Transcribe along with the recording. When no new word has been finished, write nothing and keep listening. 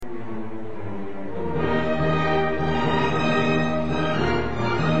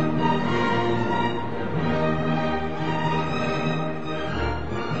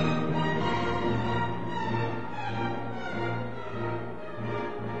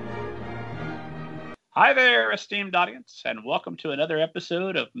Hi there, esteemed audience, and welcome to another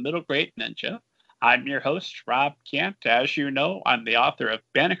episode of Middle Grade Ninja. I'm your host, Rob Kent. As you know, I'm the author of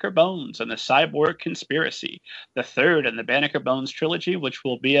Banneker Bones and the Cyborg Conspiracy, the third in the Banneker Bones trilogy, which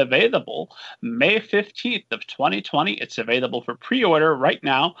will be available May 15th of 2020. It's available for pre-order right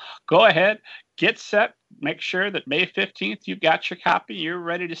now. Go ahead, get set. Make sure that May 15th you've got your copy. You're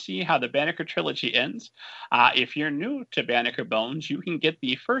ready to see how the Banneker trilogy ends. If you're new to Banneker Bones, you can get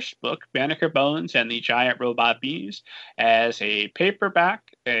the first book, Banneker Bones and the Giant Robot Bees, as a paperback,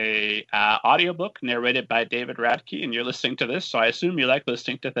 a audiobook narrated by David Radke, and you're listening to this, so I assume you like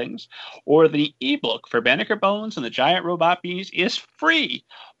listening to things. Or the ebook for Banneker Bones and the Giant Robot Bees is free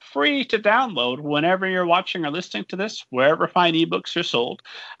to download whenever you're watching or listening to this, wherever fine ebooks are sold.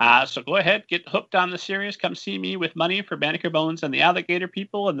 So go ahead, get hooked on the series. Come see me with money for Banneker Bones and the Alligator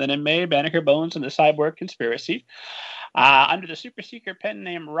People, and then in May, Banneker Bones and the Cyborg Conspiracy. Under the super secret pen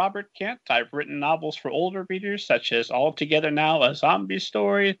name Robert Kent, I've written novels for older readers such as All Together Now, A Zombie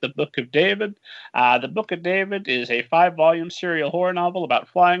Story, The Book of David. The Book of David is a 5-volume serial horror novel about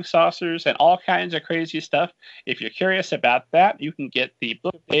flying saucers and all kinds of crazy stuff. If you're curious about that, you can get the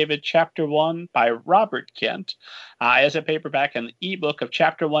Book of David Chapter 1 by Robert Kent as a paperback, and the ebook of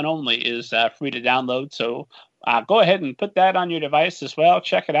Chapter 1 only is free to download, so go ahead and put that on your device as well.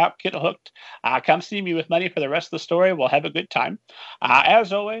 Check it out. Get hooked. Come see me with money for the rest of the story. We'll have a good time.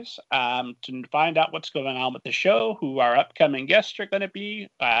 As always, to find out what's going on with the show, who our upcoming guests are going to be,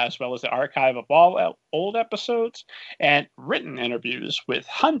 as well as the archive of all old episodes, and written interviews with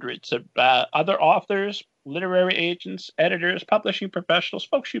hundreds of other authors, literary agents, editors, publishing professionals,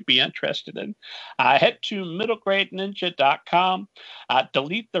 folks you'd be interested in. Head to middlegradeninja.com.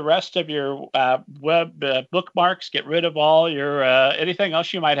 Delete the rest of your web bookmarks. Get rid of all your anything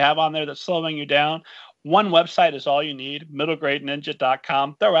else you might have on there that's slowing you down. One website is all you need,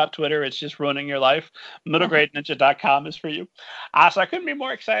 middlegradeninja.com. Throw out Twitter. It's just ruining your life. Middlegradeninja.com is for you. So I couldn't be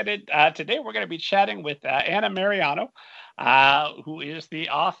more excited. Today we're going to be chatting with Anna Meriano, who is the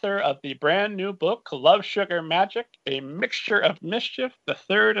author of the brand new book, Love, Sugar, Magic, A Mixture of Mischief, the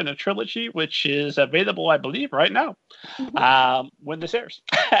third in a trilogy, which is available, I believe, right now, when this airs.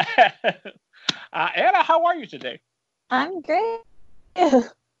 Anna, how are you today? I'm great.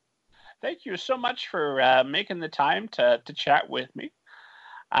 Thank you so much for making the time to chat with me.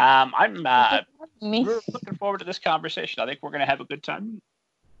 I'm really looking forward to this conversation. I think we're going to have a good time.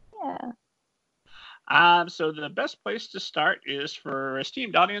 Yeah. So the best place to start is for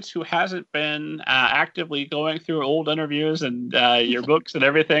esteemed audience who hasn't been actively going through old interviews and your books and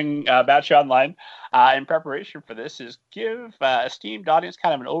everything about you online in preparation for this, is give esteemed audience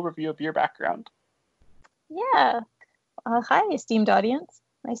kind of an overview of your background. Yeah. Hi, esteemed audience.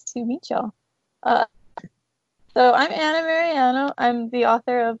 Nice to meet y'all. So I'm Anna Meriano. I'm the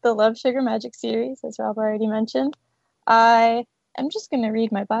author of the Love, Sugar, Magic series, as Rob already mentioned. I'm just going to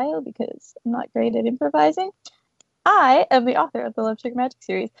read my bio because I'm not great at improvising. I am the author of the Love, Sugar, Magic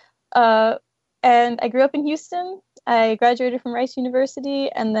series. And I grew up in Houston. I graduated from Rice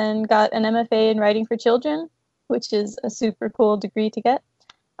University and then got an MFA in writing for children, which is a super cool degree to get.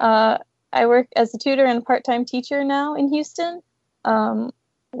 I work as a tutor and part-time teacher now in Houston,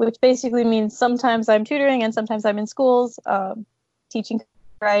 which basically means sometimes I'm tutoring and sometimes I'm in schools teaching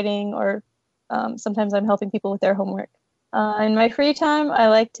writing, or sometimes I'm helping people with their homework. In my free time, I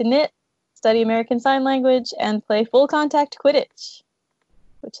like to knit, study American Sign Language, and play full contact Quidditch,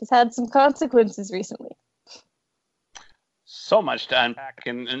 which has had some consequences recently. So much to unpack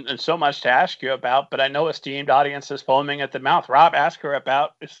and so much to ask you about, but I know esteemed audience is foaming at the mouth. Rob, ask her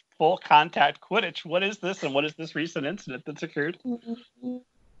about this full contact Quidditch. What is this, and what is this recent incident that's occurred?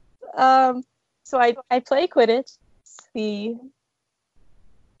 So I play Quidditch, the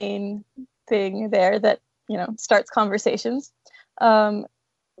main thing there that, starts conversations,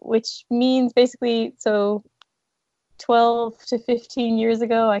 which means basically, so 12 to 15 years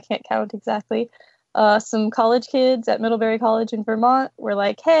ago, I can't count exactly, some college kids at Middlebury College in Vermont were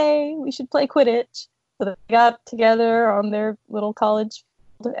like, hey, we should play Quidditch. So they got together on their little college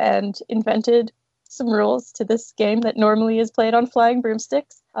field and invented some rules to this game that normally is played on flying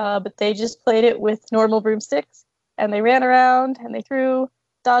broomsticks, but they just played it with normal broomsticks, and they ran around and they threw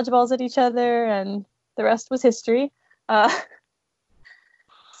dodgeballs at each other, and the rest was history.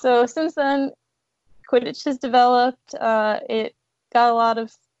 So since then, Quidditch has developed. It got a lot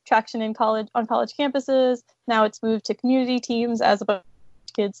of traction on college campuses. Now it's moved to community teams as a bunch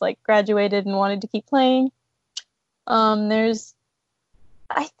of kids graduated and wanted to keep playing. There's,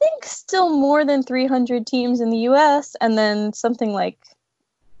 I think, still more than 300 teams in the U.S., and then something like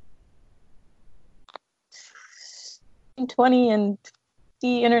 20 in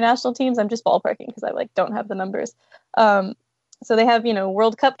 50 international teams. I'm just ballparking because I don't have the numbers. So they have,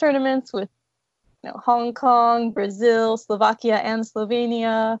 World Cup tournaments with, Hong Kong, Brazil, Slovakia, and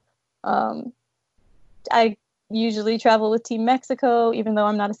Slovenia. I usually travel with Team Mexico, even though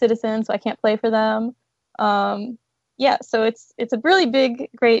I'm not a citizen, so I can't play for them. Yeah, so it's a really big,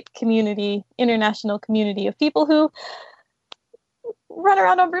 great community, international community of people who run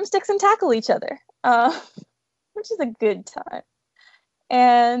around on broomsticks and tackle each other, which is a good time.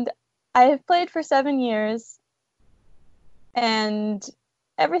 And I have played for 7 years, and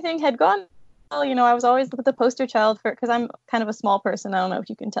everything had gone well. I was always the poster child for, because I'm kind of a small person. I don't know if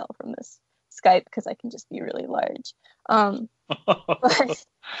you can tell from this Skype, because I can just be really large. But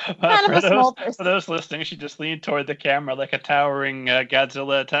kind of a small person. For those listening, she just leaned toward the camera like a towering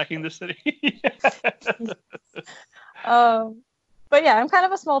Godzilla attacking the city. But yeah, I'm kind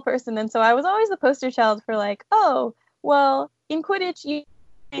of a small person, and so I was always the poster child for oh, well, in Quidditch, you're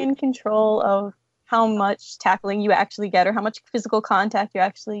in control of how much tackling you actually get or how much physical contact you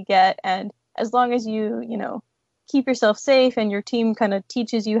actually get, and as long as you, keep yourself safe and your team kind of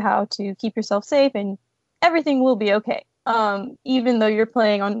teaches you how to keep yourself safe, and everything will be okay. Even though you're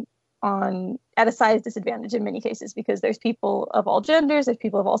playing on at a size disadvantage in many cases, because there's people of all genders, there's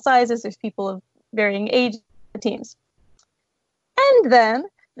people of all sizes, there's people of varying age teams. And then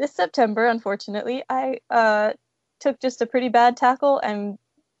this September, unfortunately, I took just a pretty bad tackle and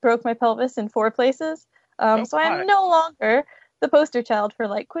broke my pelvis in 4 places. So I am no longer the poster child for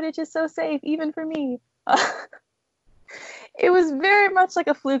Quidditch is so safe, even for me. It was very much like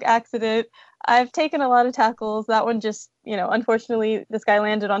a fluke accident. I've taken a lot of tackles. That one just, unfortunately, this guy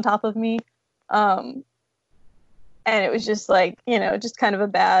landed on top of me. And it was just just kind of a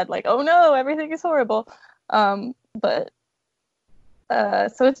bad, oh no, everything is horrible. But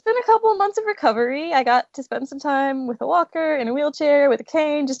so it's been a couple of months of recovery. I got to spend some time with a walker, in a wheelchair, with a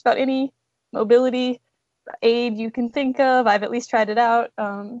cane, just about any mobility aid you can think of. I've at least tried it out.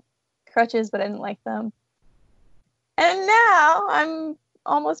 Crutches, but I didn't like them. And now I'm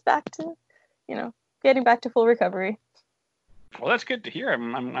almost back to, getting back to full recovery. Well, that's good to hear.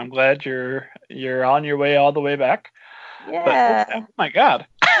 I'm glad you're on your way all the way back. Yeah. But, oh my God.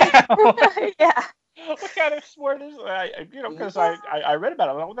 Yeah. What kind of sport is because I read about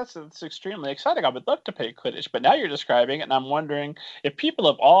it. Well, that's extremely exciting. I would love to play Quidditch, but now you're describing it, and I'm wondering if people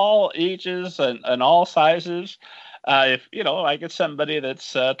of all ages and all sizes, if I get somebody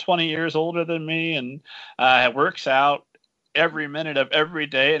that's 20 years older than me and works out every minute of every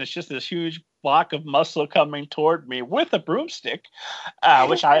day, and it's just this huge block of muscle coming toward me with a broomstick,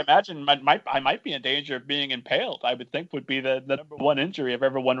 which I imagine I might be in danger of being impaled. I would think would be the number one injury of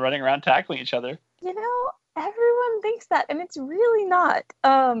everyone running around tackling each other. Everyone thinks that, and it's really not.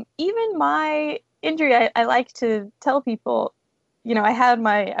 Even my injury, I like to tell people,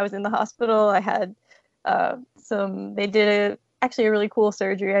 I was in the hospital. I had they did actually a really cool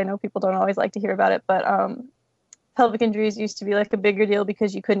surgery. I know people don't always like to hear about it, but pelvic injuries used to be a bigger deal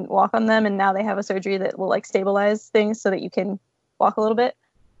because you couldn't walk on them, and now they have a surgery that will stabilize things so that you can walk a little bit.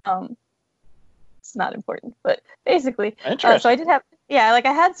 It's not important, but basically, so I did have, I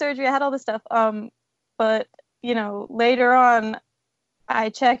had surgery, I had all this stuff, but later on I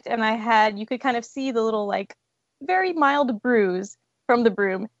checked and you could kind of see the little very mild bruise from the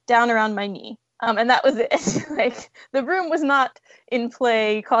broom down around my knee. And that was it. The broom was not in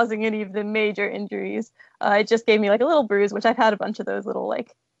play causing any of the major injuries. It just gave me a little bruise, which I've had a bunch of those little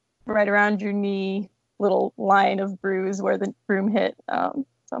right around your knee little line of bruise where the broom hit. So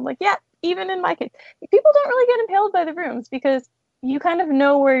I'm yeah, even in my case, people don't really get impaled by the brooms because you kind of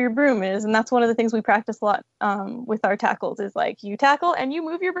know where your broom is, and that's one of the things we practice a lot with our tackles is you tackle and you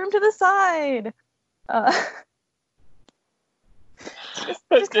move your broom to the side.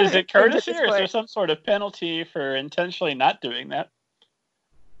 But is it courtesy, or is there some sort of penalty for intentionally not doing that?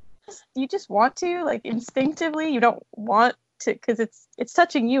 You just want to, instinctively. You don't want to, because it's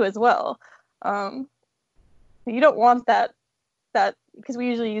touching you as well. You don't want that because we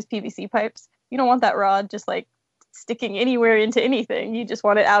usually use PVC pipes. You don't want that rod just sticking anywhere into anything. You just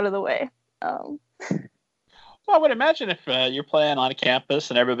want it out of the way. Well, I would imagine if you're playing on a campus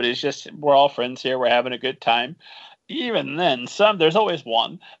and we're all friends here, we're having a good time. Even then, there's always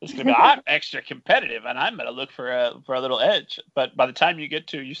one that's going to be, I'm extra competitive and I'm going to look for a little edge. But by the time you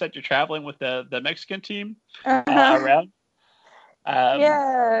said you're traveling with the Mexican team around.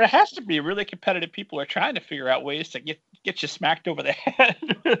 Yeah. There has to be really competitive people who are trying to figure out ways to get you smacked over the head.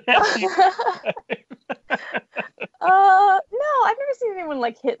 No, I've never seen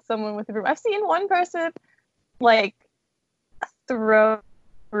anyone hit someone with a broom. I've seen one person throw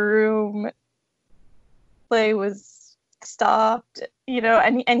broom. Play was stopped,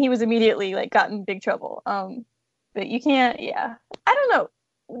 and he was immediately like got in big trouble. But you can't, yeah. I don't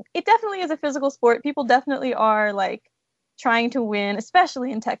know. It definitely is a physical sport. People definitely are like trying to win,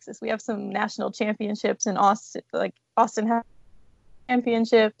 especially in Texas. We have some national championships in Austin, like Austin has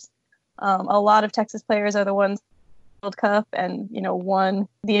championships. A lot of Texas players are the ones World Cup and won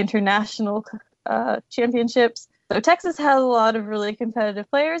the international championships. So Texas has a lot of really competitive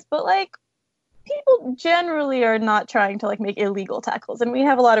players, but like people generally are not trying to like make illegal tackles, and we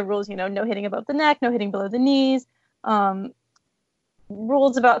have a lot of rules. No hitting above the neck, no hitting below the knees.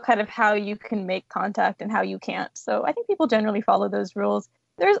 Rules about kind of how you can make contact and how you can't. So I think people generally follow those rules.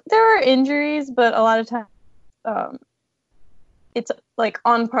 There are injuries, but a lot of times it's like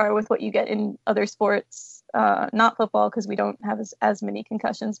on par with what you get in other sports. Not football because we don't have as many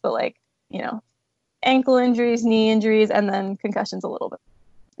concussions, but like ankle injuries, knee injuries, and then concussions a little bit.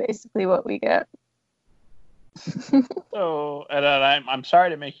 Basically what we get. So, and I'm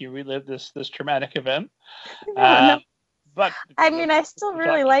sorry to make you relive this traumatic event. No. But I mean, I still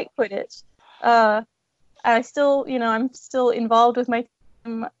really like Quidditch. I still, I'm still involved with my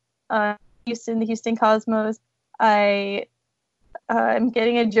team, the Houston Cosmos. I'm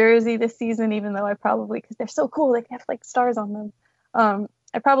getting a jersey this season, even though because they're so cool, they have like stars on them.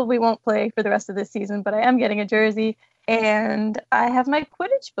 I probably won't play for the rest of this season, but I am getting a jersey, and I have my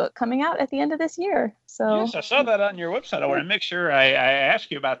Quidditch book coming out at the end of this year. So yes, I saw that on your website. I want to make sure I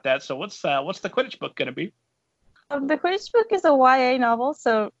ask you about that. So what's the Quidditch book going to be? The Quidditch book is a YA novel,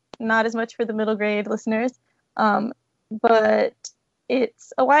 so not as much for the middle grade listeners, but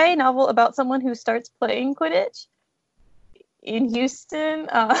it's a YA novel about someone who starts playing Quidditch in Houston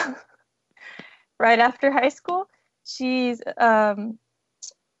right after high school. She's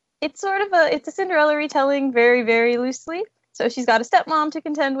it's a Cinderella retelling, very, very loosely. So she's got a stepmom to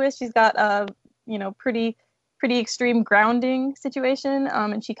contend with. She's got a pretty extreme grounding situation,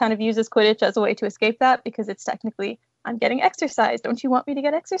 and she kind of uses Quidditch as a way to escape that because it's technically, I'm getting exercise. Don't you want me to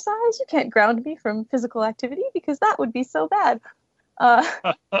get exercise? You can't ground me from physical activity because that would be so bad.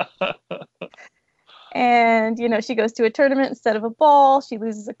 And she goes to a tournament instead of a ball. She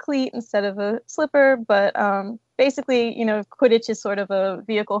loses a cleat instead of a slipper. But basically, Quidditch is sort of a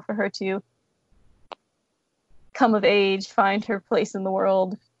vehicle for her to come of age, find her place in the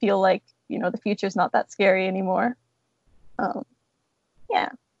world, feel like the future's not that scary anymore. Yeah.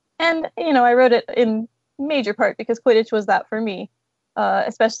 And, I wrote it in major part because Quidditch was that for me.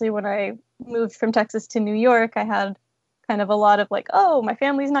 Especially when I moved from Texas to New York, I had kind of a lot of like, oh, my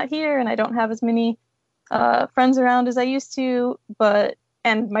family's not here and I don't have as many friends around as I used to.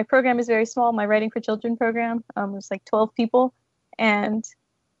 And my program is very small. My Writing for Children program was like 12 people. And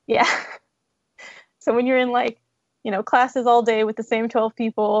yeah. So when you're in like, classes all day with the same 12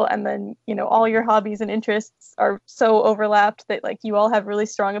 people, and then, all your hobbies and interests are so overlapped that like you all have really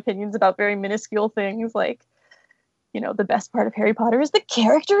strong opinions about very minuscule things, like, the best part of Harry Potter is the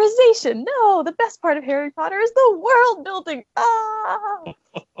characterization. No, the best part of Harry Potter is the world building.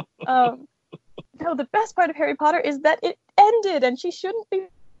 No, the best part of Harry Potter is that it ended and she shouldn't be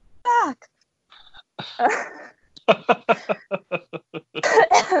back.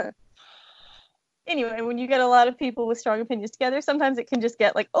 Anyway, when you get a lot of people with strong opinions together, sometimes it can just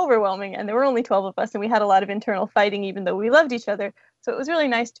get like overwhelming, and there were only 12 of us and we had a lot of internal fighting even though we loved each other. So it was really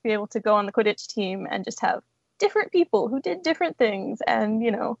nice to be able to go on the Quidditch team and just have different people who did different things, and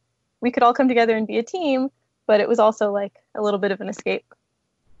we could all come together and be a team, but it was also like a little bit of an escape.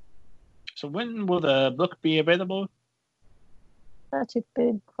 So when will the book be available? Such a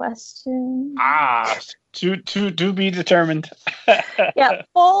big question. To be determined. Yeah,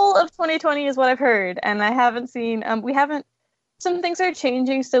 fall of 2020 is what I've heard, and I haven't seen. Some things are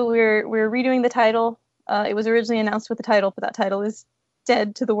changing, so we're redoing the title. It was originally announced with the title, but that title is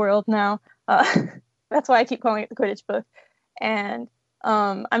dead to the world now. That's why I keep calling it the Quidditch book. And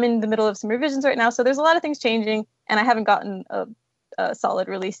I'm in the middle of some revisions right now, so there's a lot of things changing, and I haven't gotten a solid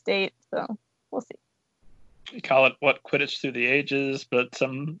release date, so we'll see. You call it what, Quidditch Through the Ages, but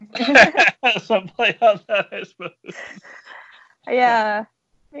some play on that, I suppose. Yeah,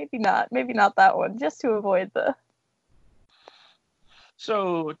 maybe not that one, just to avoid the.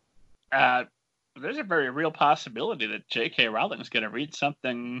 So, there's a very real possibility that J.K. Rowling is going to read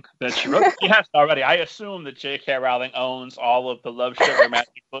something that she wrote. She has already. I assume that J.K. Rowling owns all of the Love, Sugar,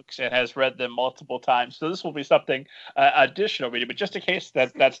 Magic books and has read them multiple times. So this will be something additional reading. But just in case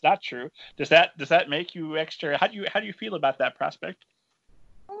that's not true, does that make you extra? How do you feel about that prospect?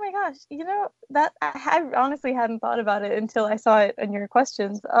 Oh my gosh, that I honestly hadn't thought about it until I saw it in your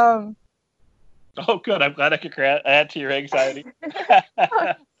questions. Oh, good. I'm glad I could add to your anxiety.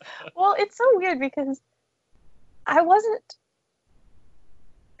 Well, it's so weird because I wasn't,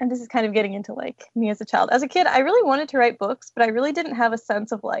 and this is kind of getting into like me as a child. As a kid, I really wanted to write books, but I really didn't have a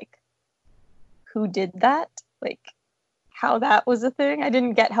sense of like who did that, like how that was a thing. I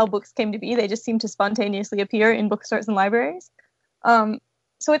didn't get how books came to be. They just seemed to spontaneously appear in bookstores and libraries.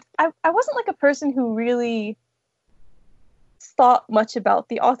 So I wasn't like a person who really thought much about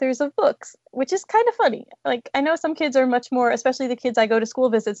the authors of books, which is kind of funny. Like, I know some kids are much more, especially the kids I go to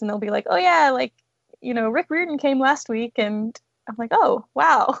school visits, and they'll be like, oh yeah, like, Rick Riordan came last week, and I'm like, oh,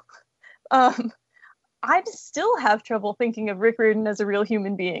 wow. Um, I just still have trouble thinking of Rick Riordan as a real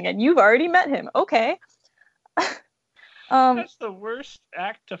human being, and you've already met him. Okay. That's the worst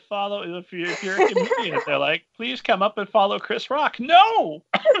act to follow if you're a comedian. They're like, please come up and follow Chris Rock. No!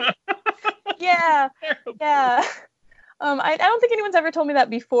 Yeah. Yeah. I don't think anyone's ever told me that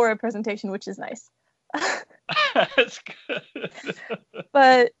before a presentation, which is nice. That's good.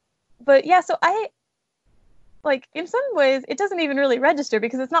 But yeah, so I, like, in some ways, it doesn't even really register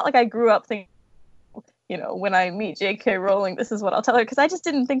because it's not like I grew up thinking, when I meet J.K. Rowling, this is what I'll tell her, because I just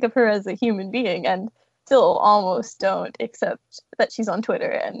didn't think of her as a human being, and still almost don't, except that she's on Twitter,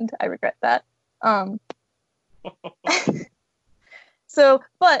 and I regret that.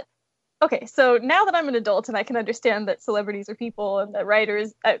 Okay, so now that I'm an adult and I can understand that celebrities are people and that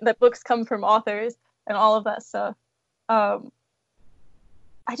writers, that books come from authors and all of that stuff, I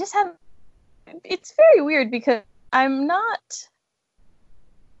just have, it's very weird because I'm not,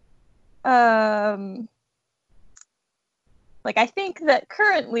 like, I think that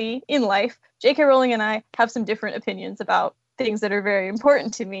currently in life, J.K. Rowling and I have some different opinions about things that are very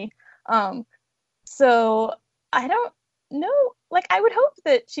important to me. So I don't know, like, I would hope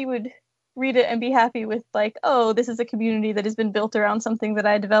that she would read it and be happy with, like, oh, this is a community that has been built around something that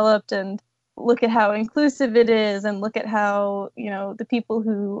I developed, and look at how inclusive it is, and look at how, the people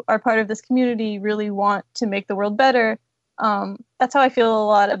who are part of this community really want to make the world better. That's how I feel a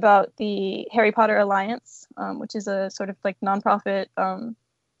lot about the Harry Potter Alliance, which is a sort of like nonprofit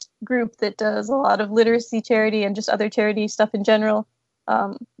group that does a lot of literacy charity and just other charity stuff in general,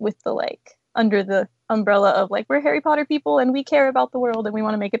 with the, like, under the umbrella of, like, we're Harry Potter people and we care about the world and we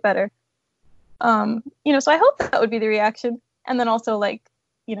want to make it better. So I hope that would be the reaction. And then also, like,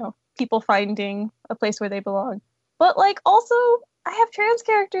 people finding a place where they belong. But, like, also, I have trans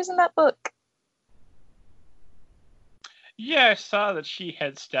characters in that book. Yeah, I saw that she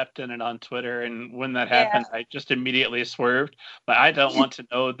had stepped in it on Twitter, and when that happened, I just immediately swerved. But I don't want to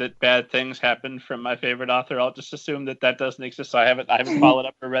know that bad things happen from my favorite author. I'll just assume that doesn't exist. So I haven't followed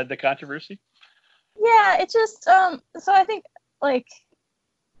up or read the controversy. Yeah, it just so I think, like,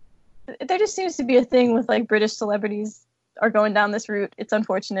 there just seems to be a thing with, like, British celebrities are going down this route. It's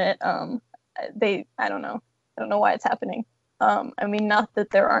unfortunate. I don't know why it's happening. I mean, not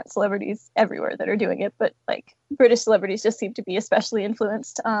that there aren't celebrities everywhere that are doing it, but, like, British celebrities just seem to be especially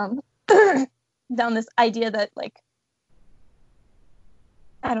influenced down this idea that, like,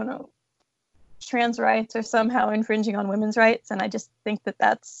 I don't know, trans rights are somehow infringing on women's rights, and I just think that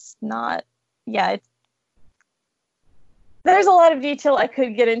that's not. Yeah, there's a lot of detail I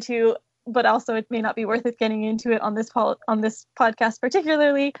could get into, but also it may not be worth it getting into it on this podcast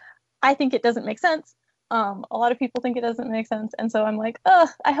particularly. I think it doesn't make sense. A lot of people think it doesn't make sense, and so I'm like,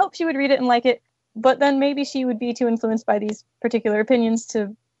 I hope she would read it and like it, but then maybe she would be too influenced by these particular opinions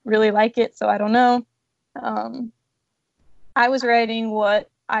to really like it, so I don't know. I was writing what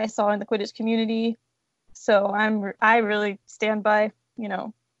I saw in the Quidditch community, so I really stand by,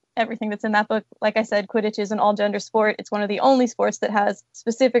 everything that's in that book. Like I said, Quidditch is an all-gender sport. It's one of the only sports that has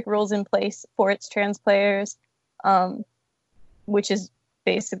specific rules in place for its trans players, which is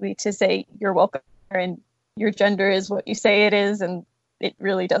basically to say you're welcome and your gender is what you say it is, and it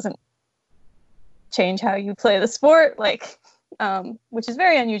really doesn't change how you play the sport, like, which is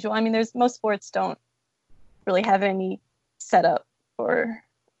very unusual. I mean, most sports don't really have any setup for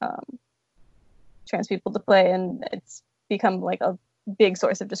trans people to play, and it's become like a big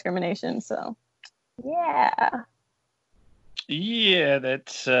source of discrimination. So, yeah,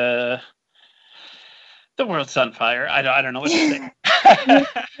 that's the world's on fire. I don't know what to say.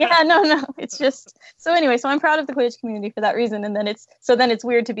 Yeah, no. It's just so anyway. So I'm proud of the Quidditch community for that reason, and then it's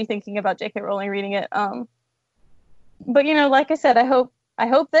weird to be thinking about J.K. Rowling reading it. But like I said, I hope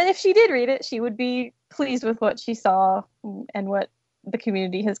that if she did read it, she would be pleased with what she saw and what the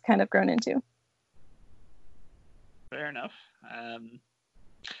community has kind of grown into. Fair enough.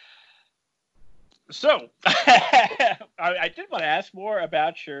 So I did want to ask more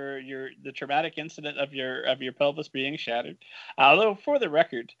about the traumatic incident of your pelvis being shattered. Although for the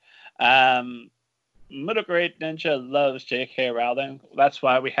record, Middle Grade Ninja loves J.K. Rowling. That's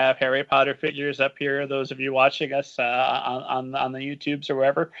why we have Harry Potter figures up here. Those of you watching us on the YouTubes or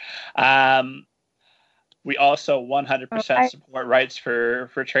wherever. We also 100% support rights for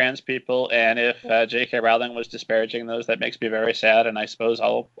trans people, and if J.K. Rowling was disparaging those, that makes me very sad. And I suppose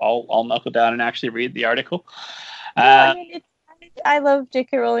I'll knuckle down and actually read the article. I mean, I love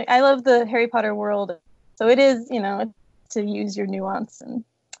J.K. Rowling. I love the Harry Potter world, so it is, to use your nuance and,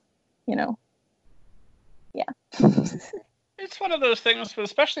 yeah. It's one of those things,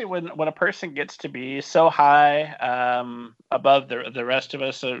 especially when a person gets to be so high above the rest of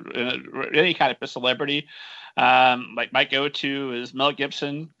us, any kind of a celebrity. Like my go-to is Mel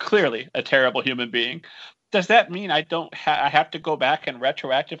Gibson, clearly a terrible human being. Does that mean I don't I have to go back and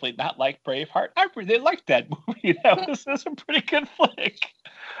retroactively not like Braveheart? I really liked that movie. That was a pretty good flick.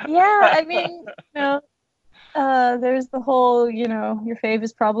 Yeah, I mean, there's the whole, your fave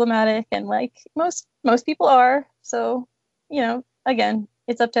is problematic, and like most people are. So, again,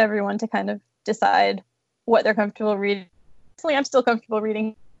 it's up to everyone to kind of decide what they're comfortable reading. Personally, I'm still comfortable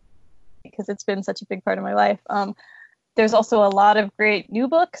reading because it's been such a big part of my life. There's also a lot of great new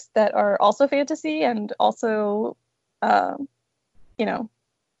books that are also fantasy, and also, coming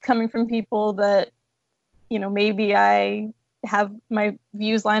from people that, maybe I have my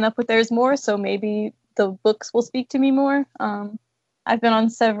views line up with theirs more, so maybe the books will speak to me more. I've been on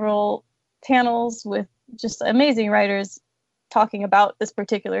several panels with just amazing writers talking about this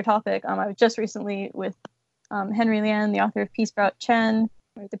particular topic. I was just recently with Henry Lian, the author of Peace Sprout Chen,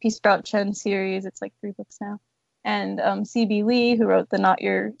 or the Peace Sprout Chen series. It's like 3 books now. And C.B. Lee, who wrote the Not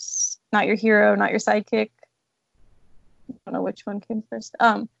Your Hero, Not Your Sidekick. I don't know which one came first.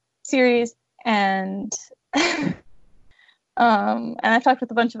 Series. And and I've talked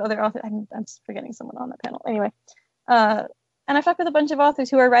with a bunch of other authors. I'm just forgetting someone on that panel. Anyway, and I've talked with a bunch of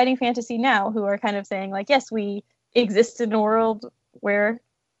authors who are writing fantasy now, who are kind of saying, like, yes, we exist in a world where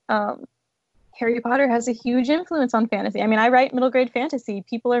Harry Potter has a huge influence on fantasy. I mean, I write middle grade fantasy.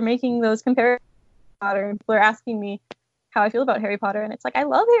 People are making those comparisons to Harry Potter, and people are asking me how I feel about Harry Potter, and it's like, I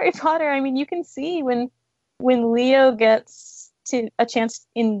love Harry Potter. I mean, you can see when Leo gets to a chance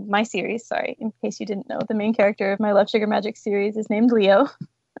in my series, sorry, in case you didn't know, the main character of my Love Sugar Magic series is named Leo,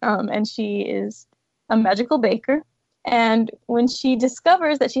 and she is a magical baker. And when she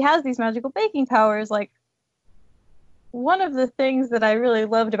discovers that she has these magical baking powers, like, one of the things that I really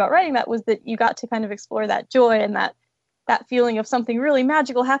loved about writing that was that you got to kind of explore that joy and that feeling of something really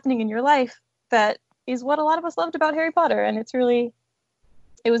magical happening in your life. That is what a lot of us loved about Harry Potter, and it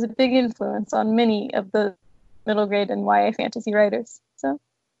was a big influence on many of the middle grade and YA fantasy writers. So,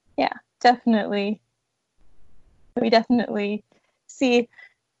 yeah, we definitely see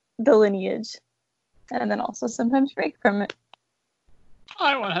the lineage, and then also sometimes break from it.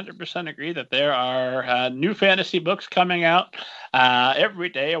 I 100% agree that there are new fantasy books coming out every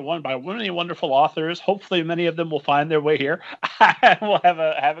day, one by many wonderful authors. Hopefully, many of them will find their way here, and we'll have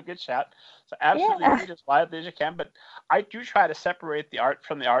a good chat. So, absolutely read as widely as you can. But I do try to separate the art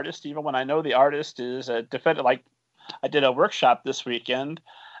from the artist, even when I know the artist is a defendant. Like, I did a workshop this weekend.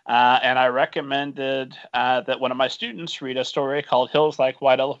 And I recommended that one of my students read a story called Hills Like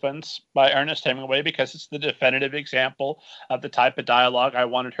White Elephants by Ernest Hemingway, because it's the definitive example of the type of dialogue I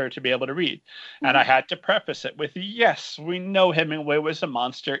wanted her to be able to read. Mm-hmm. And I had to preface it with, yes, we know Hemingway was a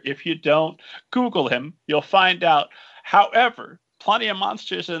monster. If you don't, Google him. You'll find out. However, plenty of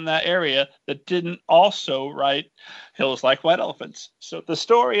monsters in that area that didn't also write Hills Like White Elephants. So the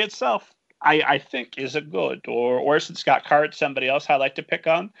story itself, I think, is a good, or Orson Scott Card, somebody else I like to pick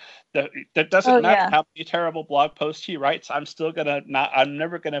on. That doesn't matter how many terrible blog posts he writes. I'm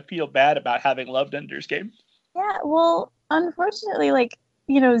never gonna feel bad about having loved Ender's Game. Yeah, well, unfortunately,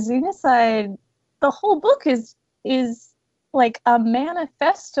 Xenocide, the whole book is like a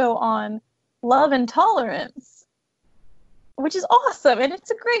manifesto on love and tolerance, which is awesome, and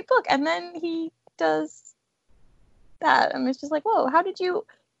it's a great book. And then he does that, and it's just like, whoa, aren't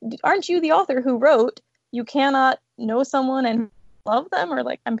you the author who wrote you cannot know someone and love them? Or,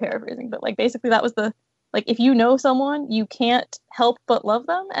 like, I'm paraphrasing, but, like, basically that was the, like, if you know someone, you can't help but love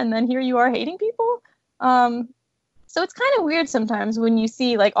them, and then here you are hating people. So it's kind of weird sometimes when you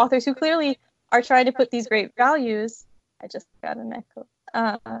see, like, authors who clearly are trying to put these great values. I just got an echo.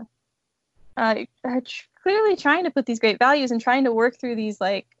 Are clearly trying to put these great values and trying to work through these,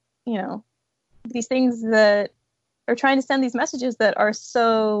 like, these things that are trying to send these messages that are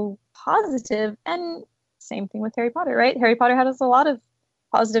so positive. And same thing with Harry Potter, right? Harry Potter has a lot of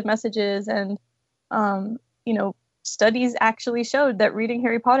positive messages, and studies actually showed that reading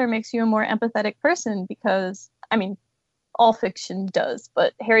Harry Potter makes you a more empathetic person, because, I mean, all fiction does,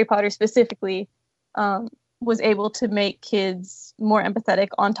 but Harry Potter specifically was able to make kids more empathetic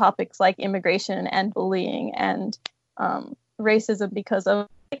on topics like immigration and bullying and racism because of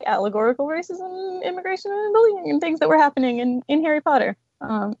like allegorical racism, immigration, and bullying and things that were happening in Harry Potter.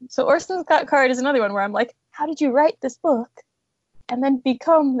 So Orson Scott Card is another one where I'm like, how did you write this book and then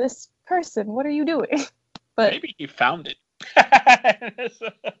become this person? What are you doing? But maybe he found it.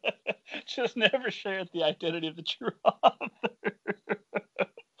 Just never shared the identity of the true author.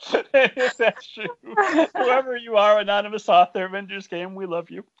 If that's true, whoever you are, anonymous author, Avengers Game, we love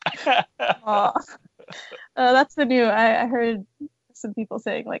you. That's the new. I heard some people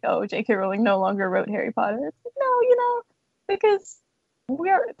saying like, "Oh, J.K. Rowling no longer wrote Harry Potter." It's like, no, because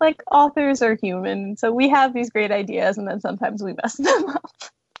we're like authors are human, so we have these great ideas, and then sometimes we mess them up.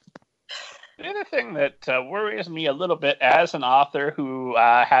 The other thing that worries me a little bit as an author who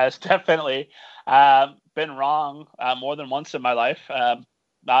has definitely been wrong more than once in my life.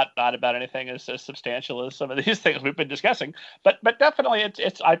 Not about anything as substantial as some of these things we've been discussing, but definitely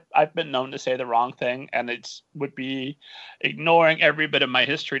I've been known to say the wrong thing, and it would be ignoring every bit of my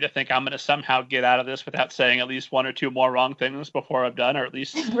history to think I'm going to somehow get out of this without saying at least one or two more wrong things before I'm done, or at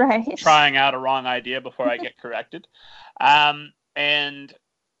least trying out a wrong idea before I get corrected. And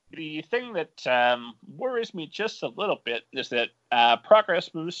the thing that worries me just a little bit is that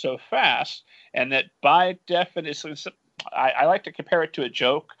progress moves so fast, and that by definition, I like to compare it to a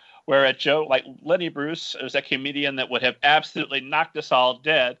joke, where a joke like Lenny Bruce was a comedian that would have absolutely knocked us all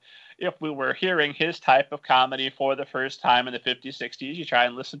dead if we were hearing his type of comedy for the first time in the 50s, 60s. You try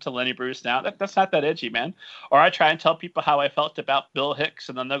and listen to Lenny Bruce now, that's not that edgy, man. Or I try and tell people how I felt about Bill Hicks,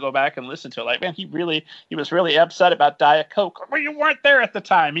 and then they'll go back and listen to it. Like, man, he was really upset about Diet Coke. Well, you weren't there at the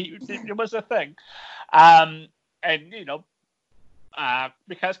time. It was a thing. And,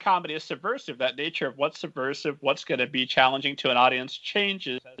 because comedy is subversive, that nature of what's subversive, what's going to be challenging to an audience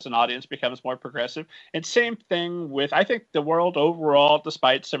changes as an audience becomes more progressive. And same thing with, I think the world overall,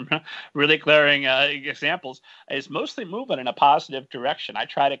 despite some really glaring examples, is mostly moving in a positive direction. I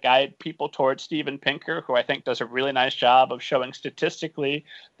try to guide people towards Steven Pinker, who I think does a really nice job of showing statistically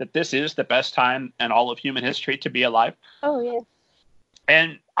that this is the best time in all of human history to be alive. Oh, yeah.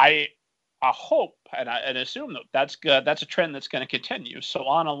 And I hope and assume that that's good. That's a trend that's going to continue. So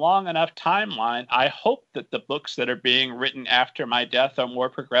on a long enough timeline, I hope that the books that are being written after my death are more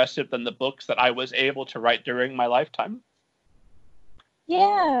progressive than the books that I was able to write during my lifetime.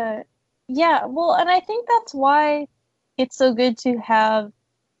 Yeah. Well, and I think that's why it's so good to have,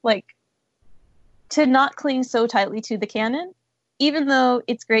 like, to not cling so tightly to the canon, even though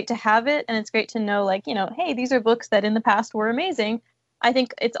it's great to have it and it's great to know, like, hey, these are books that in the past were amazing. I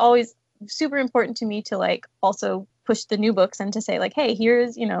think it's always super important to me to like also push the new books and to say like, hey,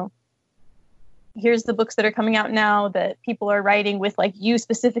 here's the books that are coming out now that people are writing with like you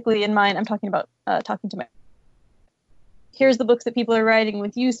specifically in mind. I'm talking about here's the books that people are writing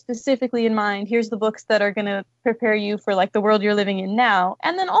with you specifically in mind. Here's the books that are going to prepare you for like the world you're living in now.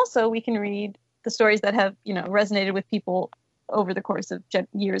 And then also we can read the stories that have, resonated with people over the course of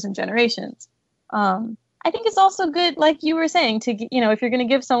years and generations. I think it's also good, like you were saying, to, if you're going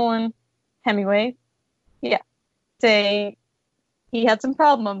to give someone Hemingway, say he had some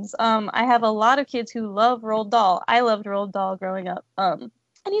problems. I have a lot of kids who love Roald Dahl. I loved Roald Dahl growing up. And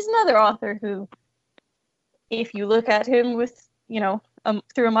he's another author who, if you look at him with,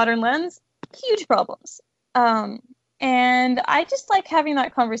 through a modern lens, huge problems. And I just like having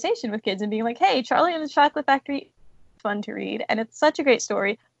that conversation with kids and being like, hey, Charlie and the Chocolate Factory is fun to read, and it's such a great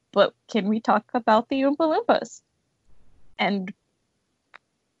story, but can we talk about the Oompa Loompas? And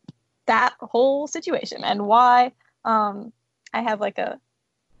that whole situation and why I have like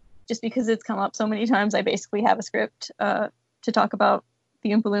just because it's come up so many times, I basically have a script to talk about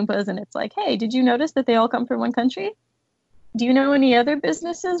the Oompa Loompas, and it's like, hey, did you notice that they all come from one country? Do you know any other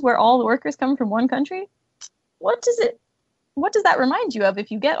businesses where all the workers come from one country? What does that remind you of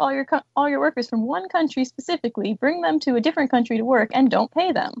if you get all your workers from one country specifically, bring them to a different country to work, and don't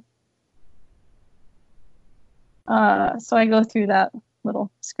pay them? So I go through that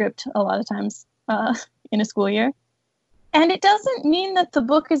little script a lot of times in a school year. And it doesn't mean that the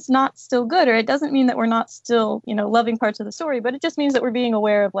book is not still good, or it doesn't mean that we're not still, loving parts of the story, but it just means that we're being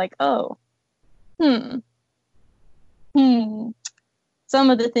aware of like, oh, some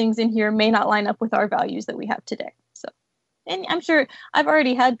of the things in here may not line up with our values that we have today. So, and I'm sure I've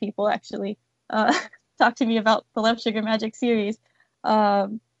already had people actually talk to me about the Love, Sugar, Magic series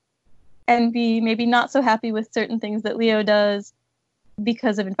and be maybe not so happy with certain things that Leo does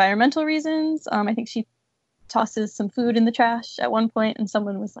because of environmental reasons. I think she tosses some food in the trash at one point, and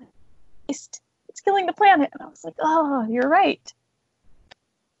someone was like, it's killing the planet. And I was like, oh, you're right.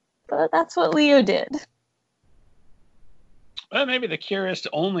 But that's what Leo did. Well, maybe the curious to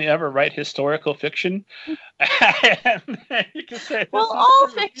only ever write historical fiction. You can say well, all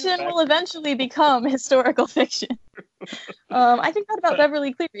fiction will eventually become historical fiction. I think that about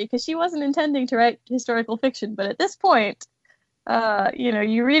Beverly Cleary, because she wasn't intending to write historical fiction, but at this point,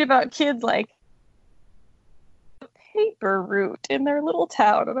 you read about kids like paper route in their little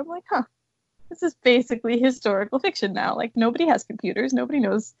town, and I'm like, this is basically historical fiction now. Like, nobody has computers, nobody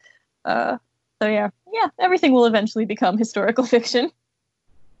knows. So yeah, everything will eventually become historical fiction.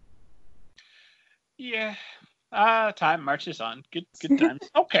 Yeah, time marches on. Good times.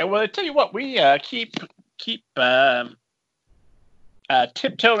 Okay, well, I tell you what, we keep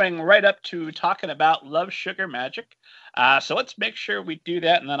tiptoeing right up to talking about Love, Sugar, Magic. So let's make sure we do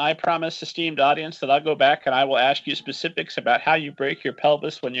that, and then I promise, esteemed audience, that I'll go back and I will ask you specifics about how you break your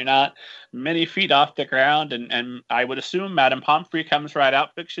pelvis when you're not many feet off the ground, and I would assume Madame Pomfrey comes right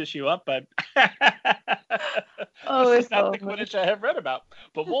out, fixes you up, but this is not the Quidditch I have read about.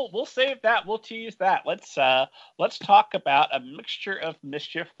 But we'll save that. We'll tease that. Let's talk about A Mixture of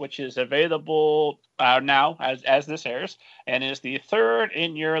Mischief, which is available now as this airs, and is the third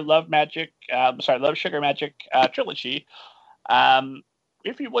in your Love, Sugar, Magic trilogy.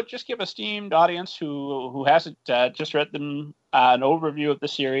 If you would just give a esteemed audience who hasn't just read them an overview of the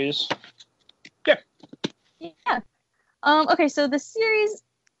series. Yeah. Okay, so the series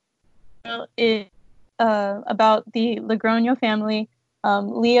is about the Logroño family.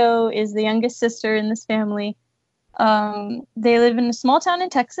 Leo is the youngest sister in this family. They live in a small town in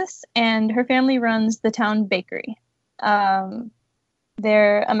Texas, and her family runs the town bakery.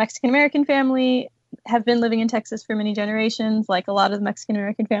 They're a Mexican-American family, have been living in Texas for many generations, like a lot of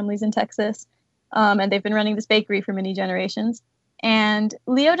Mexican-American families in Texas. And they've been running this bakery for many generations. And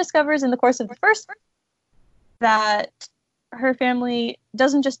Leo discovers in the course of the first that her family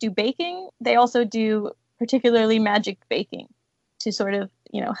doesn't just do baking, they also do particularly magic baking to sort of,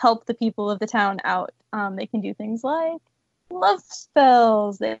 help the people of the town out. They can do things like love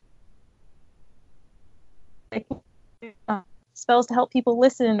spells. They can do spells to help people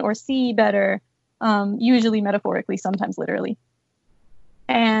listen or see better, usually metaphorically, sometimes literally.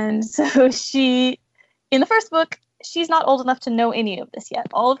 And so in the first book, she's not old enough to know any of this yet.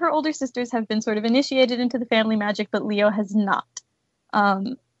 All of her older sisters have been sort of initiated into the family magic, but Leo has not.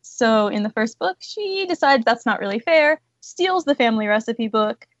 So in the first book, she decides that's not really fair, steals the family recipe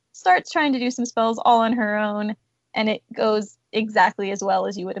book, starts trying to do some spells all on her own, and it goes exactly as well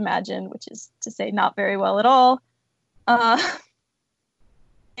as you would imagine, which is to say not very well at all.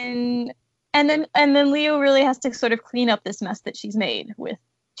 And then Leo really has to sort of clean up this mess that she's made with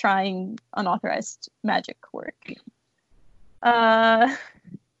trying unauthorized magic work.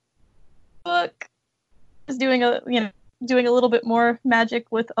 Book is doing a little bit more magic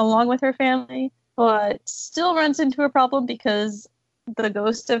along with her family, but still runs into a problem because the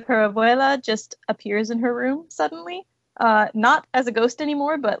ghost of her abuela just appears in her room suddenly. Not as a ghost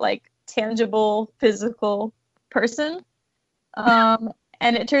anymore, but like tangible, physical person.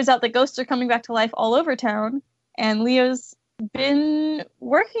 And it turns out that ghosts are coming back to life all over town, and Leo's been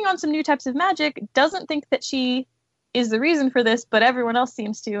working on some new types of magic, doesn't think that she is the reason for this, but everyone else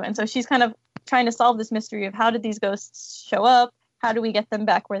seems to, and so she's kind of trying to solve this mystery of how did these ghosts show up, how do we get them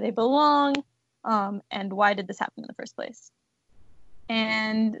back where they belong, and why did this happen in the first place.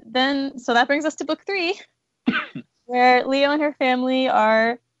 And then, so that brings us to book 3, where Leo and her family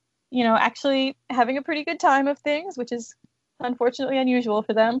are, actually having a pretty good time of things, which is unfortunately unusual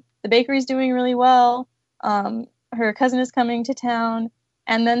for them. The bakery's doing really well. Her cousin is coming to town,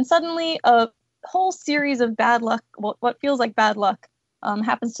 and then suddenly a whole series of bad luck, what feels like bad luck,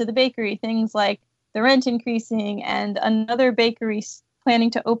 happens to the bakery. Things like the rent increasing and another bakery planning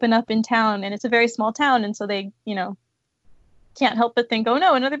to open up in town, and it's a very small town, and so they, can't help but think, oh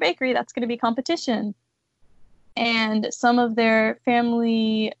no, another bakery, that's going to be competition. And some of their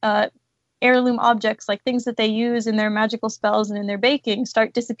family heirloom objects, like things that they use in their magical spells and in their baking,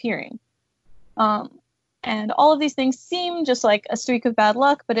 start disappearing. And all of these things seem just like a streak of bad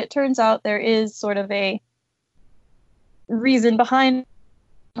luck, but it turns out there is sort of a reason behind.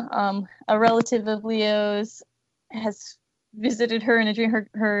 A relative of Leo's has visited her in a dream.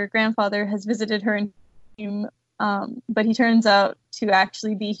 Her grandfather has visited her in a dream, but he turns out to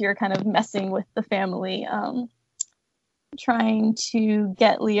actually be here kind of messing with the family, trying to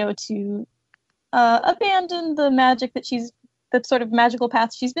get Leo to abandon the magic that sort of magical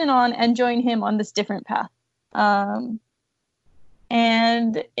path she's been on and join him on this different path.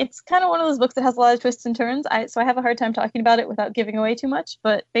 And it's kind of one of those books that has a lot of twists and turns. So I have a hard time talking about it without giving away too much.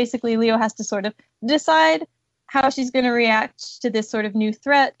 But basically, Leo has to sort of decide how she's going to react to this sort of new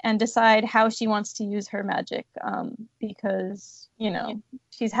threat and decide how she wants to use her magic. Because,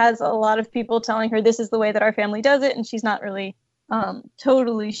 she has a lot of people telling her this is the way that our family does it, and she's not really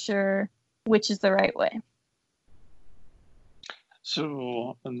totally sure which is the right way.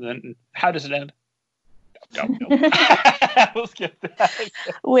 So, and then how does it end? No. We'll skip that.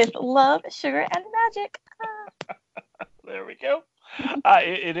 With love, sugar, and magic. There we go.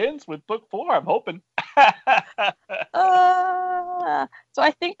 It ends with book 4, I'm hoping. So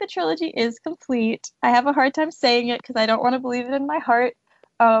I think the trilogy is complete. I have a hard time saying it because I don't want to believe it in my heart.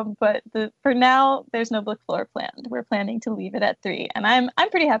 But for now, there's no book 4 planned. We're planning to leave it at 3, and I'm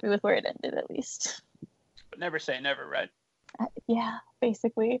pretty happy with where it ended, at least. But never say never, right? Yeah,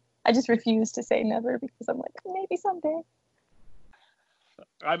 basically. I just refuse to say never because I'm like, maybe someday.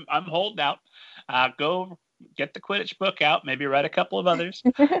 I'm holding out. Go get the Quidditch book out, maybe write a couple of others,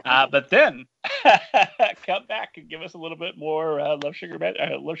 but then come back and give us a little bit more Love Sugar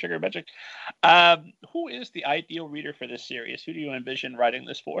Magic. Who is the ideal reader for this series? Who do you envision writing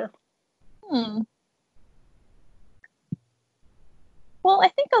this for? Well, I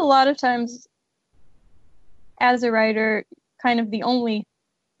think a lot of times as a writer, kind of the only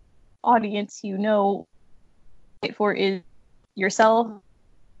audience for is yourself.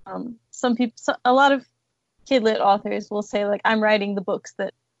 A lot of kid lit authors will say, like, I'm writing the books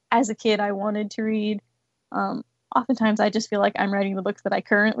that as a kid I wanted to read. Oftentimes I just feel like I'm writing the books that I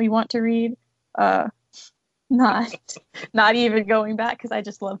currently want to read. Not even going back, because I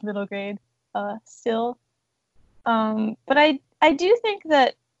just love middle grade still. But I do think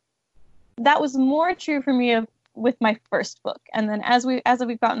that was more true for me with my first book. And then as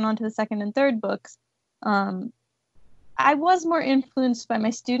we've gotten on to the second and third books, I was more influenced by my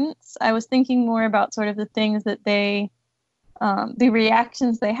students. I was thinking more about sort of the things that the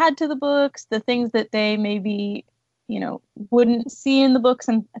reactions they had to the books, the things that they maybe, wouldn't see in the books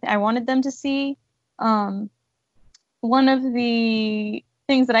and I wanted them to see. One of the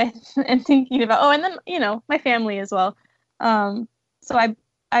things that I am thinking about, and then, my family as well. So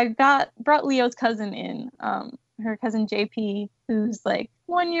I brought Leo's cousin in, her cousin JP, who's like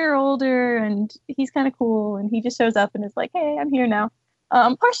 1 year older, and he's kind of cool, and he just shows up and is like, hey, I'm here now.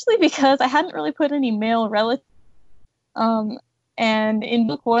 Partially because I hadn't really put any male relatives. And in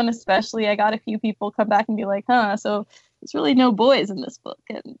book 1 especially, I got a few people come back and be like, so there's really no boys in this book,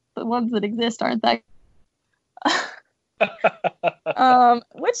 and the ones that exist aren't that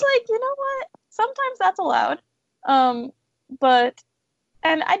which, like, you know what? Sometimes that's allowed.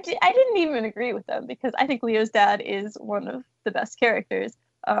 And I didn't even agree with them, because I think Leo's dad is one of the best characters.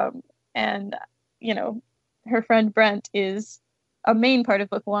 And, her friend Brent is a main part of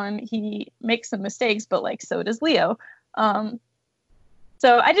book 1. He makes some mistakes, but, like, so does Leo. So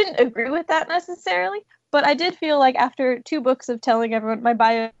I didn't agree with that necessarily, but I did feel like after 2 books of telling everyone my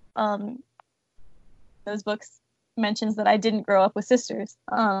bio, those books mentions that I didn't grow up with sisters,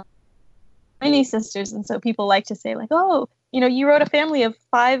 many sisters, and so people like to say, like, oh, you wrote a family of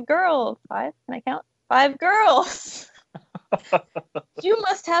 5 girls. 5? Can I count? 5 girls. You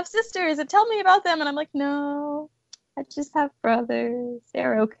must have sisters, and tell me about them. And I'm like, no, I just have brothers.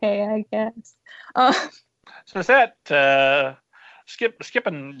 They're okay, I guess. So is that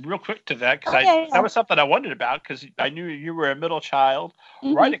skipping real quick to that, because that was something I wondered about, because I knew you were a middle child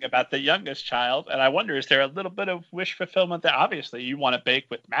writing about the youngest child, and I wonder, is there a little bit of wish fulfillment that obviously you want to bake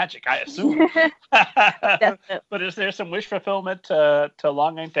with magic, I assume. But is there some wish fulfillment to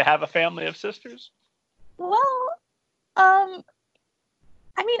longing to have a family of sisters? Well,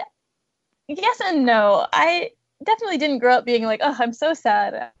 I mean, yes and no. I definitely didn't grow up being like, oh, I'm so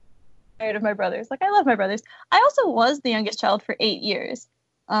sad of my brothers. Like, I love my brothers. I also was the youngest child for 8 years.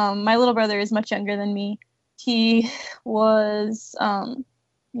 My little brother is much younger than me. He was,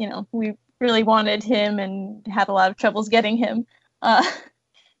 we really wanted him and had a lot of troubles getting him.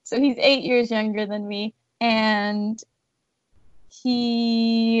 So he's 8 years younger than me. And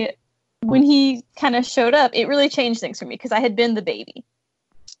when he kind of showed up, it really changed things for me, because I had been the baby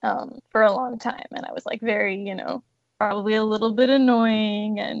for a long time. And I was like very, probably a little bit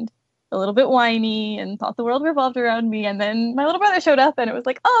annoying and a little bit whiny and thought the world revolved around me. And then my little brother showed up and it was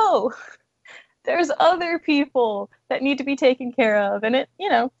like, oh, there's other people that need to be taken care of. And it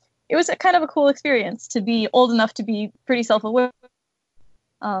was a kind of a cool experience to be old enough to be pretty self-aware.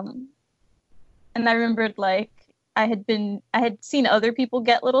 And I remembered, like, I had seen other people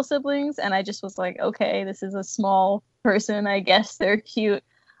get little siblings, and I just was like, okay, this is a small person. I guess they're cute.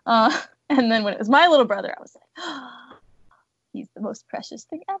 And then when it was my little brother, I was like, oh, he's the most precious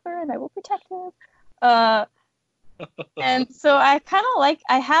thing ever, and I will protect him. And so I kind of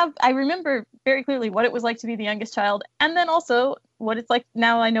I remember very clearly what it was like to be the youngest child, and then also what it's like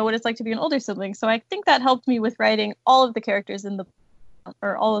now. I know what it's like to be an older sibling. So I think that helped me with writing all of the characters in the,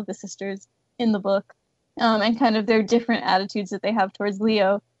 or all of the sisters in the book, and kind of their different attitudes that they have towards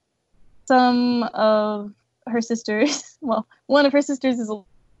Leo. Some of her sisters, well, one of her sisters is a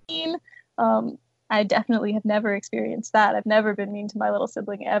mean. I definitely have never experienced that. I've never been mean to my little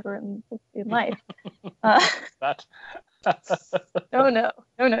sibling ever in life. That. No.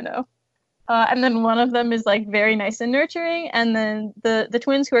 And then one of them is like very nice and nurturing. And then the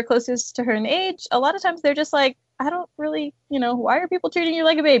twins who are closest to her in age, a lot of times they're just like, I don't really, why are people treating you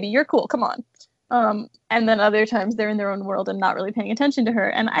like a baby? You're cool. Come on. And then other times they're in their own world and not really paying attention to her.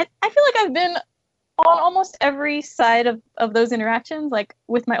 And I feel like I've been on almost every side of those interactions. Like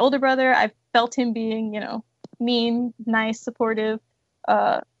with my older brother, I've felt him being, mean, nice, supportive,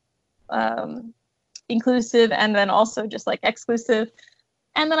 inclusive, and then also just like exclusive.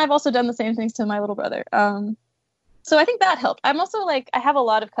 And then I've also done the same things to my little brother. So I think that helped. I'm also like, I have a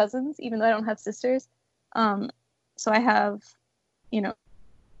lot of cousins, even though I don't have sisters. So I have,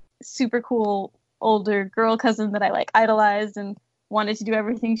 super cool older girl cousin that I like idolized and wanted to do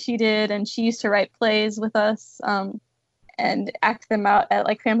everything she did. And she used to write plays with us and act them out at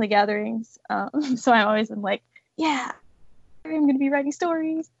like family gatherings. So I've always been like, yeah, I'm going to be writing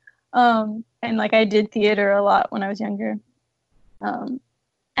stories. And like I did theater a lot when I was younger. And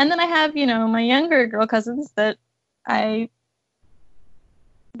then I have, my younger girl cousins that I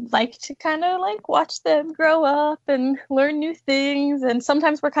like to kind of like watch them grow up and learn new things. And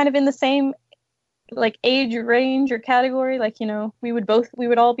sometimes we're kind of in the same like age range or category. Like, we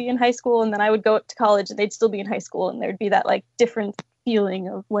would all be in high school, and then I would go to college and they'd still be in high school, and there'd be that like different feeling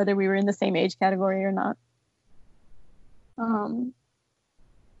of whether we were in the same age category or not. So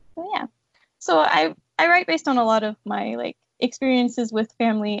yeah. So I write based on a lot of my like experiences with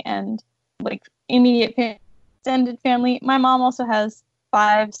family and like immediate extended family. My mom also has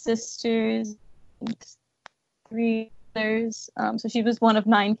 5 sisters, 3 brothers. So she was one of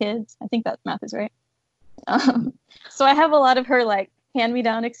 9 kids. I think that math is right. So I have a lot of her like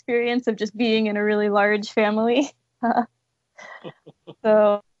hand-me-down experience of just being in a really large family.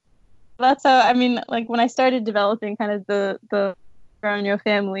 So that's how, I mean, like when I started developing kind of the Meriano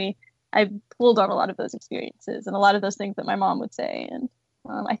family, I pulled on a lot of those experiences and a lot of those things that my mom would say. And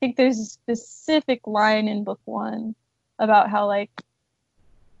I think there's a specific line in book 1 about how like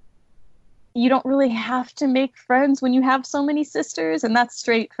you don't really have to make friends when you have so many sisters, and that's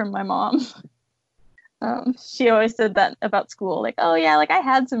straight from my mom. She always said that about school, like, oh yeah, like I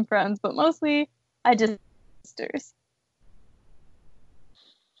had some friends, but mostly I just sisters.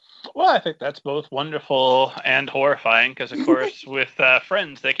 Well, I think that's both wonderful and horrifying because, of course, with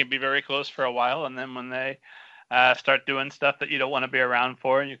friends, they can be very close for a while, and then when they start doing stuff that you don't want to be around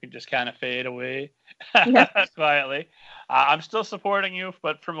for, and you can just kind of fade away quietly. I'm still supporting you,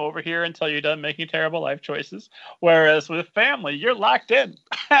 but from over here until you're done making terrible life choices. Whereas with family, you're locked in.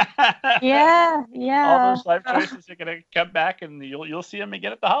 Yeah. All those life choices are gonna come back, and you'll see them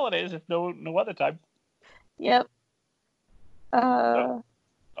again at the holidays, if no other time. Yep. So,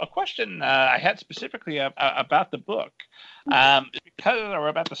 a question I had specifically about the book, or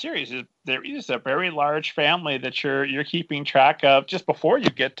about the series, is there is a very large family that you're keeping track of just before you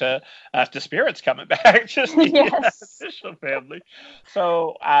get to spirits coming back, just the official family.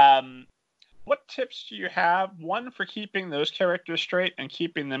 So, what tips do you have? One, for keeping those characters straight and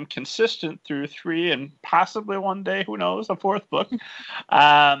keeping them consistent through 3 and possibly one day, who knows, a 4th book.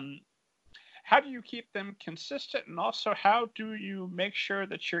 How do you keep them consistent, and also how do you make sure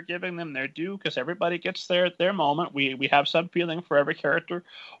that you're giving them their due? Because everybody gets their moment. We have some feeling for every character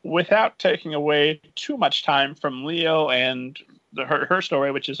without taking away too much time from Leo and her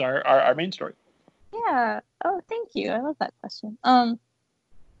story, which is our main story. Yeah. Oh, thank you. I love that question.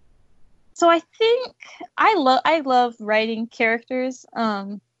 So I think I love writing characters.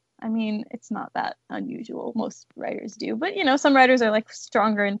 I mean, it's not that unusual. Most writers do. But, some writers are like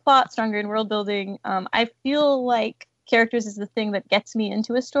stronger in plot, stronger in world building. I feel like characters is the thing that gets me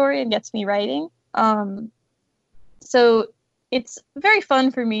into a story and gets me writing. So it's very fun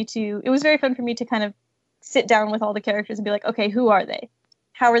for me it was very fun for me to kind of sit down with all the characters and be like, okay, who are they?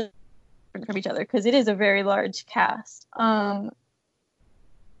 How are they different from each other? Because it is a very large cast.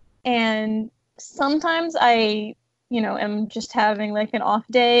 And sometimes I am just having like an off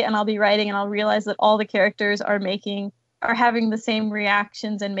day, and I'll be writing and I'll realize that all the characters are having the same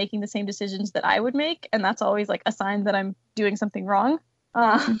reactions and making the same decisions that I would make. And that's always like a sign that I'm doing something wrong.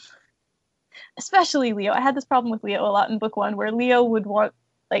 Especially Leo. I had this problem with Leo a lot in book 1, where Leo would want,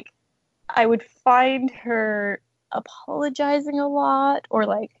 like, I would find her apologizing a lot, or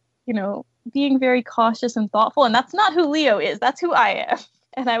like, being very cautious and thoughtful, and that's not who Leo is. That's who I am.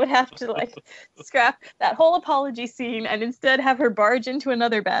 And I would have to like scrap that whole apology scene and instead have her barge into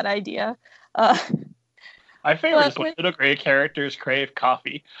another bad idea. My favorite is when middle grade characters crave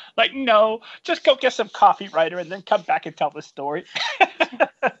coffee. Like, no, just go get some coffee, writer, and then come back and tell the story.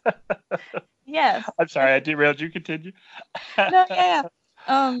 Yes. I'm sorry, I derailed you. Continue. No, yeah.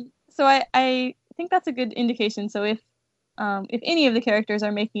 So I think that's a good indication. So if any of the characters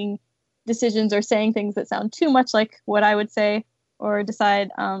are making decisions or saying things that sound too much like what I would say or decide,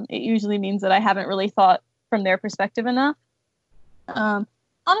 it usually means that I haven't really thought from their perspective enough.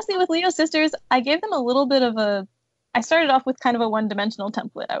 Honestly, with Leo's sisters, I gave them a little bit of I started off with kind of a one-dimensional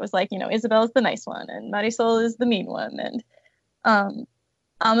template. I was like, Isabel's the nice one, and Marisol is the mean one, and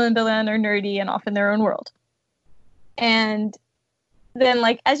Alma and Belen are nerdy and off in their own world. And then,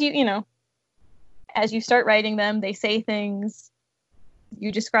 like, as you start writing them, they say things.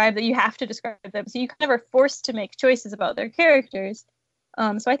 You describe that you have to describe them, so you kind of are forced to make choices about their characters.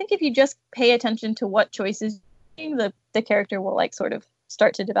 So I think if you just pay attention to what choices the character will like sort of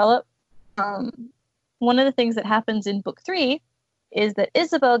start to develop. One of the things that happens in book 3 is that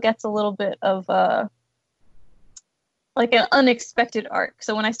Isabel gets a little bit of like an unexpected arc.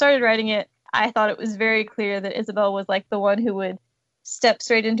 So when I started writing it, I thought it was very clear that Isabel was like the one who would step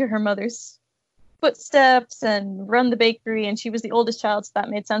straight into her mother's footsteps and run the bakery, and she was the oldest child, so that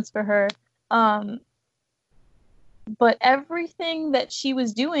made sense for her. But everything that she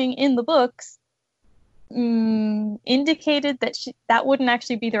was doing in the books indicated that that wouldn't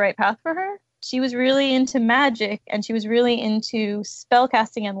actually be the right path for her. She was really into magic, and she was really into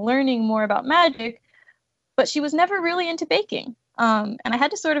spellcasting and learning more about magic, but she was never really into baking. And I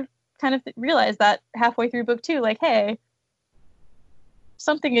had to sort of kind of realize that halfway through book 2, like, hey,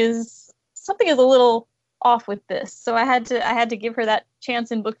 something is a little off with this. So I had to give her that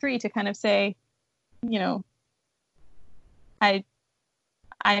chance in book 3 to kind of say,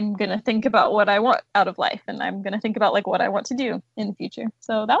 I'm going to think about what I want out of life, and I'm going to think about like what I want to do in the future.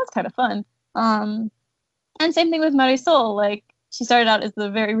 So that was kind of fun. And same thing with Marisol. Like, she started out as the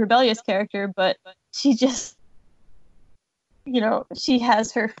very rebellious character, but she just, she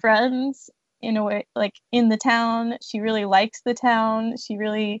has her friends in a way, like in the town. She really likes the town. She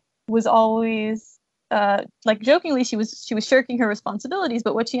really was always, like jokingly, she was shirking her responsibilities,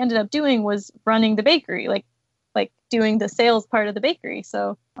 but what she ended up doing was running the bakery, like doing the sales part of the bakery.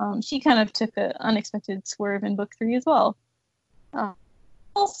 So she kind of took an unexpected swerve in book 3 as well.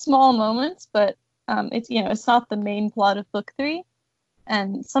 All small moments, but it's not the main plot of book 3.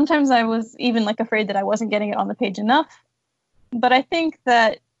 And sometimes I was even like afraid that I wasn't getting it on the page enough. But I think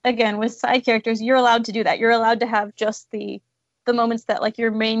that, again, with side characters, you're allowed to do that. You're allowed to have just the moments that like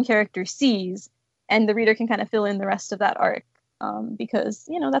your main character sees, and the reader can kind of fill in the rest of that arc. Because,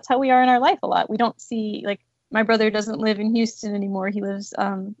 that's how we are in our life a lot. We don't see, like, my brother doesn't live in Houston anymore. He lives,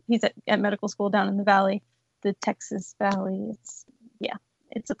 he's at medical school down in the valley, the Texas Valley.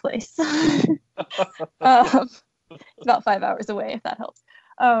 It's a place. It's about 5 hours away, if that helps.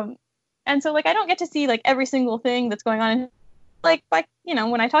 And so, like, I don't get to see, like, every single thing that's going on. Like,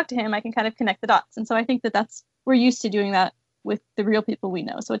 when I talk to him, I can kind of connect the dots. And so I think that we're used to doing that with the real people we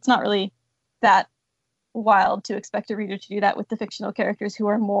know. So it's not really that wild to expect a reader to do that with the fictional characters who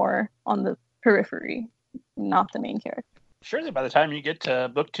are more on the periphery, not the main character. Surely by the time you get to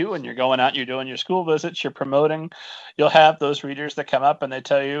book 2 and you're going out and you're doing your school visits, you're promoting, you'll have those readers that come up and they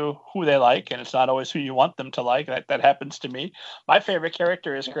tell you who they like, and it's not always who you want them to like. That happens to me. My favorite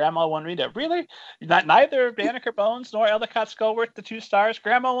character is Grandma Juanita. Really? Neither Banneker Bones nor Ellicott Skullworth, the 2 stars?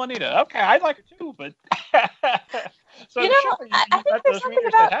 Grandma Juanita. Okay, I like her too, but... So sure, I think those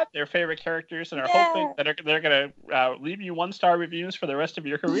readers that have their favorite characters and are hoping that they're going to leave you 1-star reviews for the rest of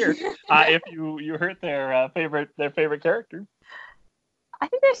your career if you hurt their favorite character. I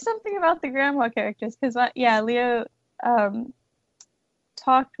think there's something about the grandma characters because Leo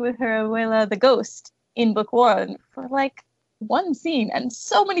talked with her abuela, the ghost, in book 1 for like one scene, and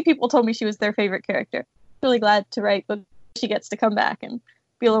so many people told me she was their favorite character. Really glad to write book she gets to come back and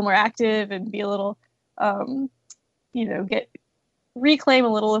be a little more active and be a little reclaim a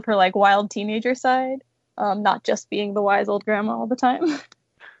little of her like wild teenager side, not just being the wise old grandma all the time.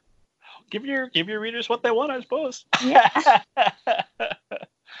 Give your readers what they want, I suppose. Yeah.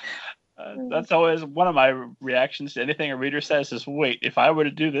 That's always one of my reactions to anything a reader says is, wait, if I were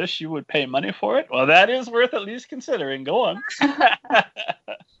to do this, you would pay money for it? Well, that is worth at least considering. Go on.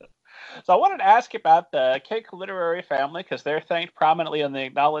 So I wanted to ask you about the Cake Literary Family because they're thanked prominently in the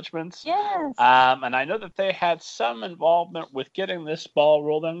acknowledgments. Yes. And I know that they had some involvement with getting this ball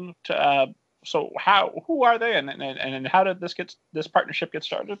rolling. So who are they, and how did this partnership get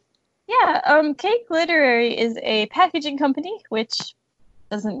started? Yeah, Cake Literary is a packaging company, which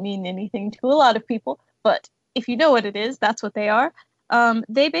doesn't mean anything to a lot of people, but if you know what it is, that's what they are.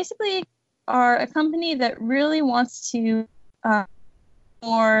 They basically are a company that really wants to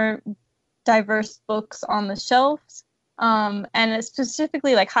more diverse books on the shelves, and it's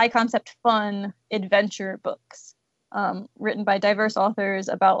specifically like high concept, fun adventure books, written by diverse authors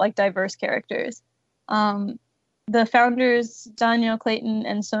about like diverse characters. Um, the founders, Daniel Clayton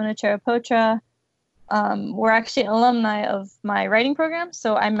and Sona Cherapotra, were actually alumni of my writing program.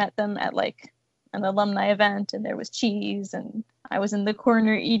 So I met them at like an alumni event, and there was cheese, and I was in the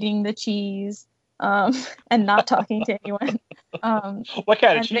corner eating the cheese, um, and not talking to anyone. What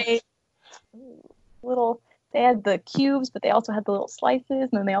kind of And cheese? little, they had the cubes, but they also had the little slices,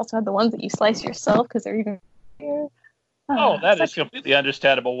 and then they also had the ones that you slice yourself because they're even bigger. Oh, that is Such completely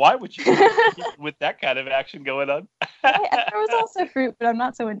understandable. Why would you with that kind of action going on? right? And there was also fruit, but I'm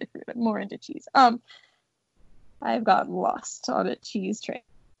not so into fruit. I'm more into cheese. I've gotten lost on a cheese train.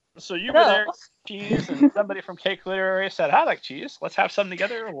 So you were No, there, cheese, and somebody from Cake Literary said, "I like cheese. Let's have some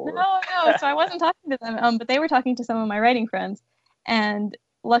together." no, Or no. So I wasn't talking to them, but they were talking to some of my writing friends, and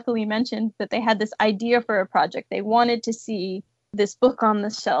luckily mentioned that they had this idea for a project. They wanted to see this book on the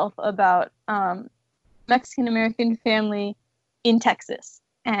shelf about Mexican American family in Texas.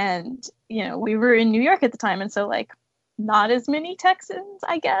 And, we were in New York at the time. And so, like, not as many Texans,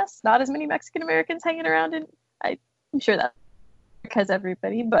 I guess, not as many Mexican Americans hanging around. And I'm sure that has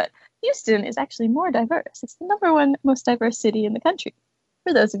everybody, but Houston is actually more diverse. It's the number one most diverse city in the country.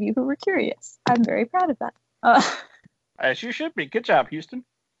 For those of you who were curious, I'm very proud of that. as you should be. Good job, Houston.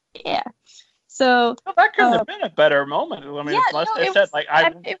 Yeah. So, Well, that couldn't have been a better moment. I mean, yeah, unless no, they it said, was, like,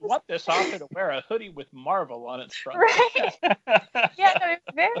 I it was want this author to wear a hoodie with Marvel on its front. right. Yeah, no, it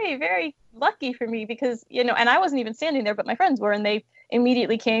was very, very lucky for me because, and I wasn't even standing there, but my friends were, and they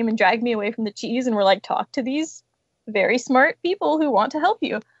immediately came and dragged me away from the cheese and were like, talk to these very smart people who want to help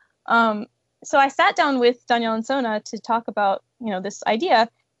you. So I sat down with Danielle and Sona to talk about, this idea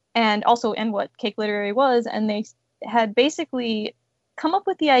and what Cake Literary was, and they had basically come up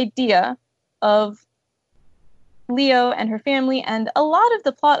with the idea of Leo and her family, and a lot of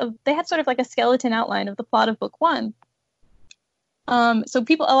the plot of they had sort of like a skeleton outline of the plot of book one. So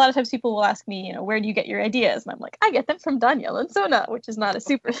a lot of times people will ask me, where do you get your ideas? And I'm like, I get them from Danielle and Sona, which is not a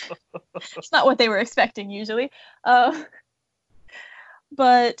super, it's not what they were expecting usually. Uh,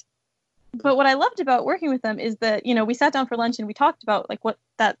 but what I loved about working with them is that, we sat down for lunch and we talked about like what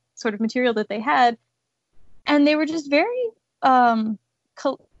that sort of material that they had, and they were just very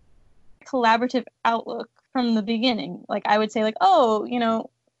collaborative outlook from the beginning. Like I would say like, oh,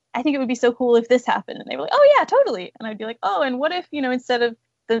 I think it would be so cool if this happened. And they were like, oh yeah, totally. And I'd be like, oh, and what if, instead of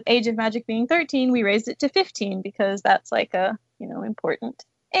the age of magic being 13, we raised it to 15 because that's like a, important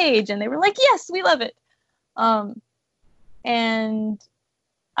age. And they were like, yes, we love it. And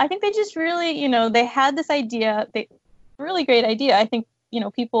I think they just really, they had this idea, really great idea. I think,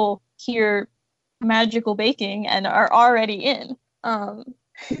 people hear magical baking and are already in.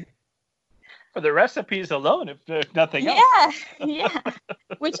 For the recipes alone, if nothing else. Yeah, yeah.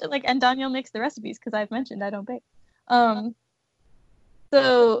 Which and Danielle makes the recipes because I've mentioned I don't bake.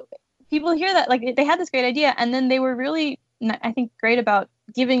 So people hear that they had this great idea, and then they were really, I think, great about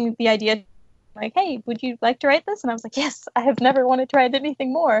giving the idea, like, hey, would you like to write this? And I was like, yes, I have never wanted to write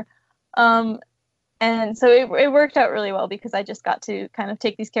anything more. And so it worked out really well because I just got to kind of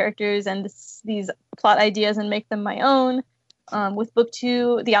take these characters and these plot ideas and make them my own. With book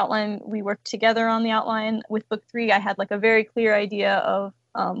two, the outline, we worked together on the outline. With book three, I had like a very clear idea of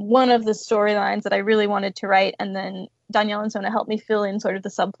one of the storylines that I really wanted to write, and then Danielle and Sona helped me fill in sort of the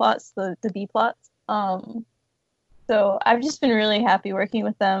subplots, the B plots. So I've just been really happy working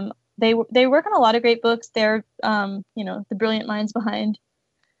with them. They work on a lot of great books. They're the brilliant minds behind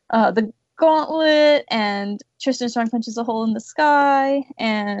the Gauntlet and Tristan Strong Punches a Hole in the Sky,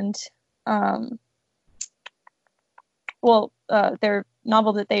 and their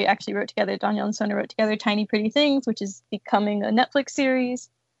novel that they actually wrote together, Danielle and Sona wrote together, Tiny Pretty Things, which is becoming a Netflix series.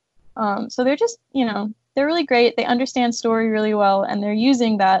 So they're just, they're really great. They understand story really well, and they're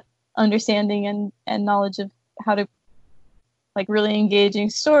using that understanding and knowledge of how to like really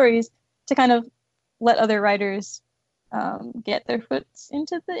engaging stories to kind of let other writers get their foots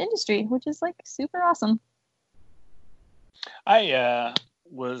into the industry, which is like super awesome.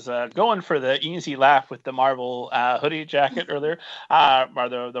 was going for the easy laugh with the Marvel hoodie jacket earlier, or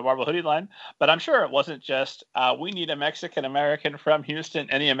the Marvel hoodie line. But I'm sure it wasn't just we need a Mexican American from Houston.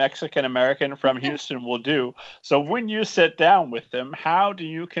 Any Mexican American from Houston will do. So when you sit down with them, how do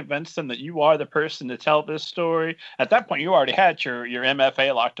you convince them that you are the person to tell this story? At that point, you already had your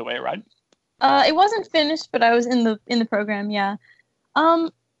MFA locked away, right? It wasn't finished, but I was in the program. Yeah.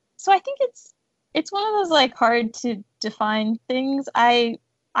 So I think it's one of those like hard to define things. I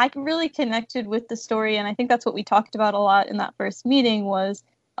really connected with the story, and I think that's what we talked about a lot in that first meeting was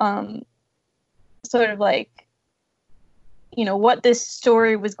sort of like, you know, what this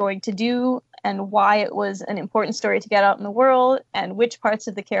story was going to do and why it was an important story to get out in the world, and which parts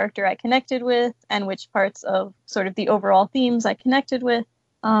of the character I connected with, and which parts of sort of the overall themes I connected with.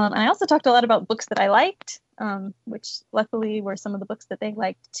 And I also talked a lot about books that I liked, which luckily were some of the books that they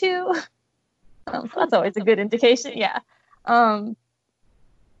liked too. So that's always a good indication. Yeah.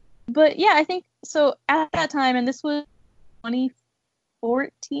 But yeah, I think so at that time, and this was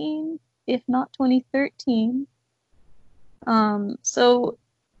 2014, if not 2013. So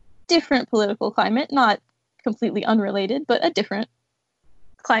different political climate, not completely unrelated, but a different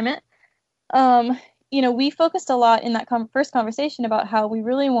climate. You know, we focused a lot in that first conversation about how we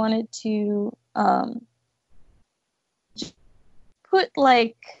really wanted to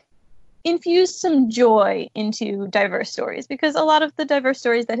infuse some joy into diverse stories, because a lot of the diverse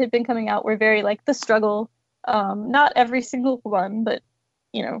stories that had been coming out were very like the struggle. Not every single one, but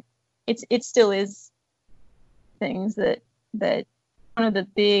you know, it still is things that one of the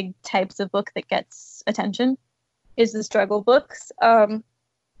big types of book that gets attention is the struggle books.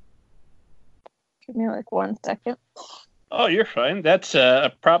 Give me like 1 second. Oh, you're fine. That's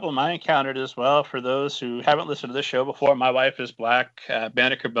a problem I encountered as well. For those who haven't listened to this show before, my wife is black.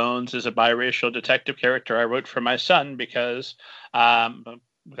 Banneker Bones is a biracial detective character I wrote for my son because,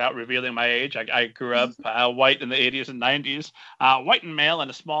 without revealing my age, I grew up white in the 80s and 90s, white and male in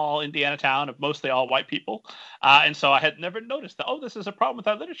a small Indiana town of mostly all white people. And so I had never noticed that, this is a problem with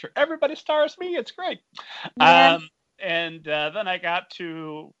our literature. Everybody stars me. It's great. Yeah. And then I got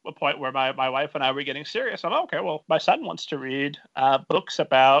to a point where my wife and I were getting serious. I'm okay. Well, my son wants to read books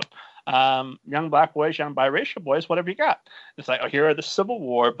about young black boys, young biracial boys. What have you got? It's like, here are the Civil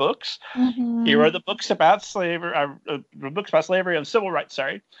War books. Mm-hmm. Here are the books about slavery. Books about slavery and civil rights.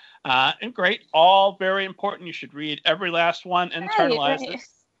 Sorry, and great, all very important. You should read every last one, internalize it.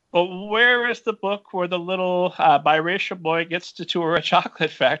 But where is the book where the little biracial boy gets to tour a chocolate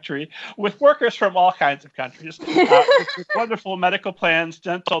factory with workers from all kinds of countries, with wonderful medical plans,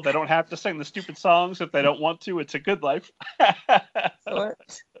 dental? They don't have to sing the stupid songs if they don't want to. It's a good life.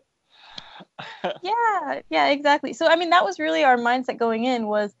 Yeah, exactly. So, I mean, that was really our mindset going in,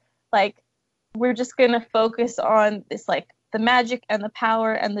 was like, we're just going to focus on this, like the magic and the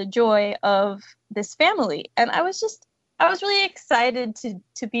power and the joy of this family. And I was really excited to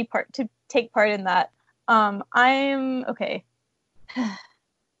take part in that. I'm okay.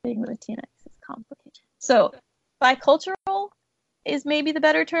 Being Latinx is complicated. So bicultural is maybe the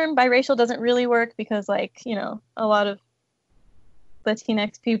better term. Biracial doesn't really work because, like, you know, a lot of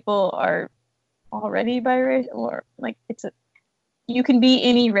Latinx people are already biracial, or like you can be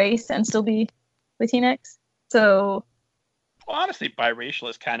any race and still be Latinx. So. Well, honestly, biracial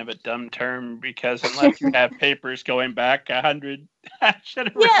is kind of a dumb term because unless you have papers going back 100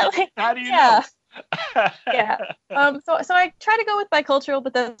 generations, how do you know? Yeah. So I try to go with bicultural,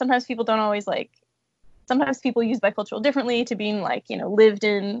 but then sometimes people don't always sometimes people use bicultural differently to being like, you know, lived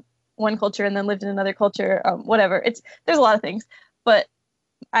in one culture and then lived in another culture, whatever. There's a lot of things, but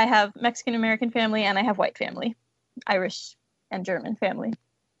I have Mexican American family and I have white family, Irish and German family,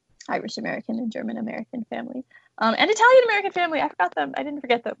 Irish American and German American family. And Italian American family. I forgot them. I didn't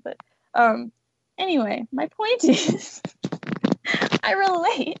forget them. But anyway, my point is I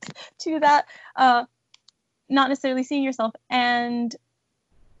relate to that, not necessarily seeing yourself. And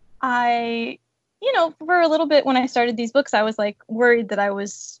I, you know, for a little bit when I started these books, I was like worried that I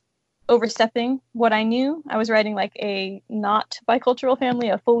was overstepping what I knew. I was writing like a not bicultural family,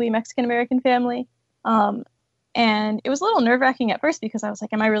 a fully Mexican American family. And it was a little nerve-wracking at first because I was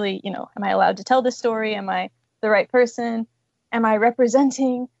like, am I really, you know, am I allowed to tell this story? Am I the right person? Am I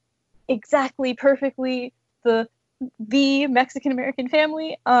representing exactly perfectly the Mexican American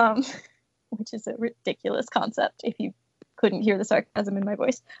family? Which is a ridiculous concept if you couldn't hear the sarcasm in my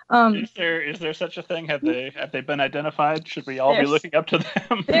voice. Is there such a thing? Have they been identified? Should we all be looking up to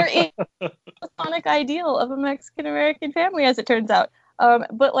them? There is a platonic ideal of a Mexican American family, as it turns out.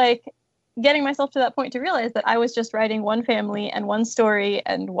 But like getting myself to that point to realize that I was just writing one family and one story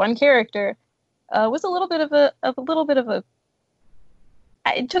and one character was a little bit of a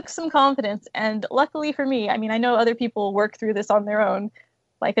it took some confidence, and luckily for me, I mean, I know other people work through this on their own,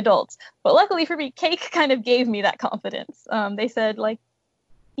 like adults, but luckily for me, Cake kind of gave me that confidence. They said, like,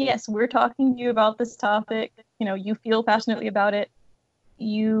 yes, we're talking to you about this topic. You know, you feel passionately about it.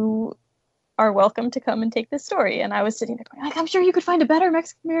 You are welcome to come and take this story. And I was sitting there going, like, I'm sure you could find a better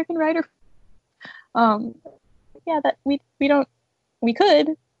Mexican American writer. Yeah, that we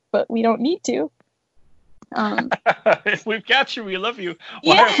could, but we don't need to. If we've got you, we love you.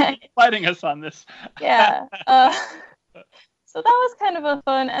 Why Yeah. are you fighting us on this? Yeah. So that was kind of a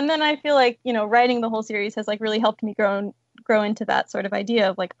fun. And then I feel like, you know, writing the whole series has like really helped me grow into that sort of idea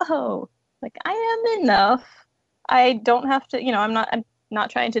of like, oh, like I am enough. I don't have to, you know, I'm not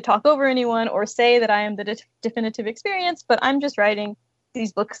trying to talk over anyone or say that I am the definitive experience, but I'm just writing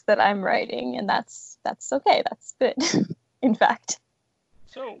these books that I'm writing, and that's okay. That's good, in fact.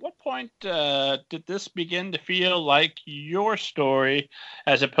 So, at what point did this begin to feel like your story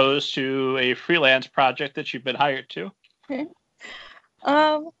as opposed to a freelance project that you've been hired to?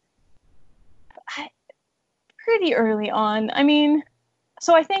 Pretty early on. I mean,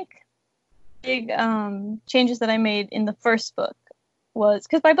 so I think big changes that I made in the first book was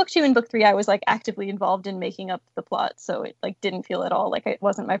because by book 2 and book 3 I was like actively involved in making up the plot, so it like didn't feel at all like it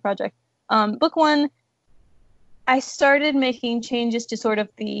wasn't my project. Book 1, I started making changes to sort of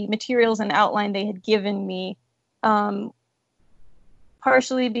the materials and outline they had given me,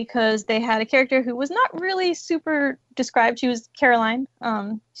 partially because they had a character who was not really super described. She was Caroline.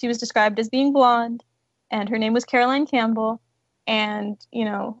 She was described as being blonde, and her name was Caroline Campbell. And, you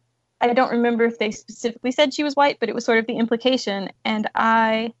know, I don't remember if they specifically said she was white, but it was sort of the implication. And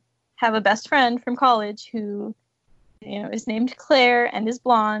I have a best friend from college who, you know, is named Claire and is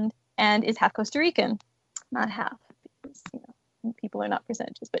blonde and is half Costa Rican. Not half, because, you know, people are not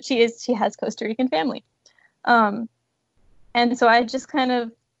percentages, but she has Costa Rican family. And so I just kind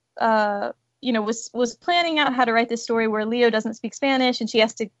of, you know, was planning out how to write this story where Leo doesn't speak Spanish and she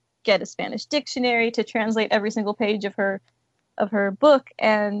has to get a Spanish dictionary to translate every single page of her book.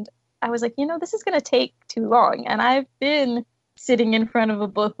 And I was like, you know, this is going to take too long. And I've been sitting in front of a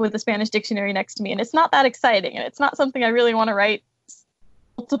book with a Spanish dictionary next to me, and it's not that exciting, and it's not something I really want to write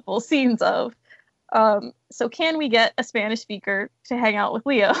multiple scenes of. So can we get a Spanish speaker to hang out with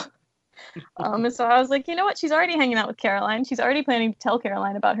Leo? And so I was like, you know what? She's already hanging out with Caroline. She's already planning to tell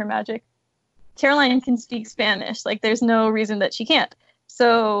Caroline about her magic. Caroline can speak Spanish. Like, there's no reason that she can't.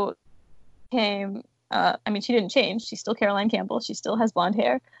 So I mean, she didn't change. She's still Caroline Campbell. She still has blonde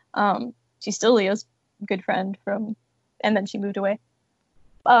hair. She's still Leo's good friend and then she moved away.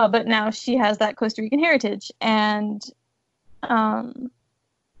 But now she has that Costa Rican heritage. And,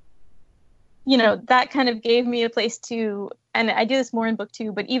 you know, that kind of gave me a place to, and I do this more in book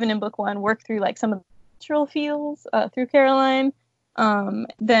 2, but even in book 1, work through like some of the natural feels through Caroline.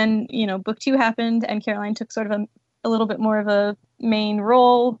 Then, you know, book 2 happened and Caroline took sort of a little bit more of a main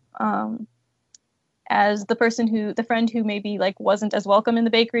role as the friend who maybe like wasn't as welcome in the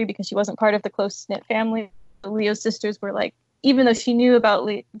bakery because she wasn't part of the close-knit family. Leo's sisters were like, even though she knew about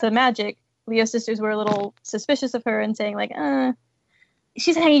the magic, Leo's sisters were a little suspicious of her and saying like,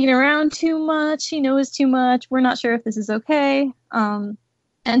 she's hanging around too much. She knows too much. We're not sure if this is okay. And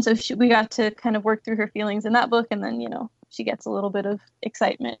so we got to kind of work through her feelings in that book. And then, you know, she gets a little bit of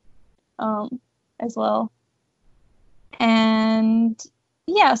excitement as well. And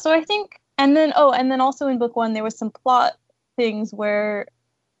yeah, so I think, and then also in book 1, there was some plot things where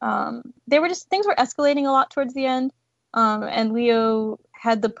they were just, things were escalating a lot towards the end. And Leo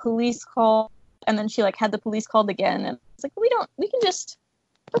had the police call, and then she like had the police called again. And it's like,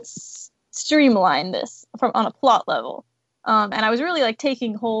 let's streamline this on a plot level. And I was really like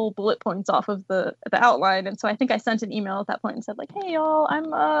taking whole bullet points off of the outline. And so I think I sent an email at that point and said like, hey y'all,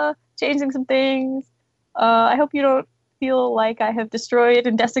 I'm changing some things. I hope you don't feel like I have destroyed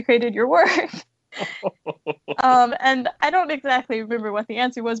and desecrated your work. And I don't exactly remember what the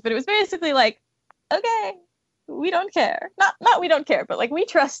answer was, but it was basically like, okay, we don't care. Not we don't care, but like, we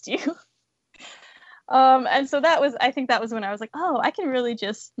trust you. And so I think that was when I was like, oh, I can really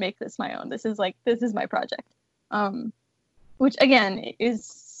just make this my own. This is my project. Which again is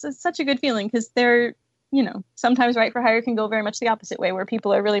such a good feeling because they're, you know, sometimes Write for Hire can go very much the opposite way where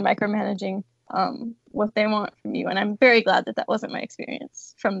people are really micromanaging what they want from you. And I'm very glad that wasn't my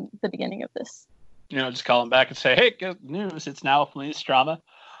experience from the beginning of this. You know, just call them back and say, hey, good news. It's now a police drama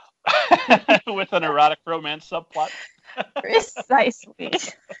with an erotic romance subplot. Precisely.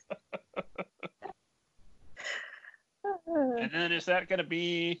 And then is that going to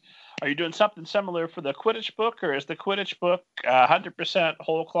be, are you doing something similar for the Quidditch book, or is the Quidditch book 100%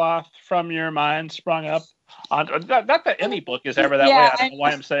 whole cloth from your mind sprung up? Not that any book is ever that way. I don't know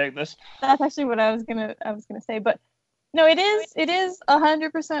why I'm saying this. That's actually what I was gonna say, but no, it is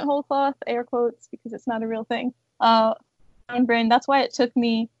 100% whole cloth, air quotes, because it's not a real thing. Brain. That's why it took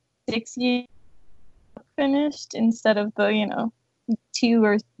me 6 years finished instead of the 2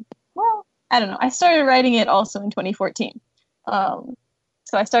 or, well, I don't know. I started writing it also in 2014. So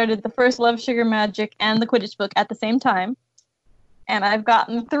I started the first Love, Sugar, Magic and the Quidditch book at the same time. And I've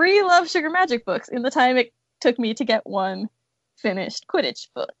gotten 3 Love, Sugar, Magic books in the time it took me to get one finished Quidditch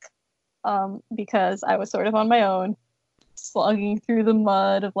book. Because I was sort of on my own, slogging through the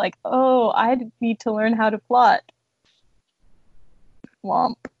mud of like, oh, I need to learn how to plot.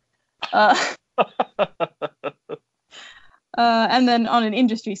 Womp. And then on an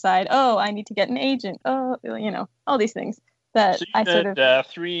industry side, oh, I need to get an agent. Oh, all these things that so you did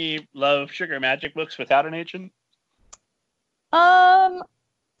 3 Love, Sugar, Magic books without an agent?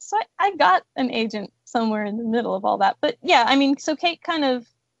 So I got an agent somewhere in the middle of all that. But yeah, I mean, so Cake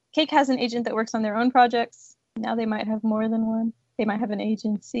has an agent that works on their own projects. Now they might have more than one. They might have an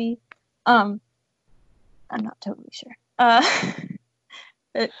agency. I'm not totally sure.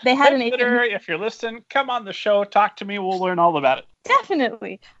 They had an agent. If you're listening, come on the show, talk to me. We'll learn all about it.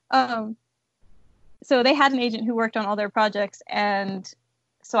 Definitely. So they had an agent who worked on all their projects, and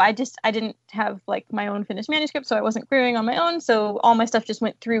so I didn't have like my own finished manuscript, so I wasn't querying on my own. So all my stuff just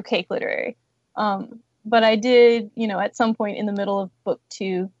went through Cake Literary. But I did, at some point in the middle of book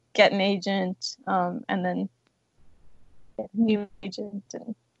 2, get an agent, and then get a new agent,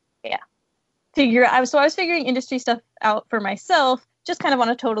 and yeah, I was figuring industry stuff out for myself, just kind of on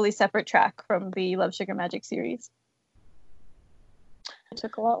a totally separate track from the Love, Sugar, Magic series. It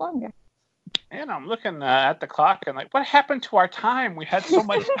took a lot longer. And I'm looking at the clock and like, what happened to our time? We had so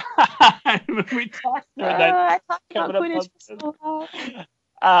much time. We talked about I talked about Quidditch for so long.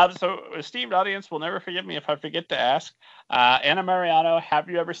 So, esteemed audience will never forgive me if I forget to ask. Anna Meriano, have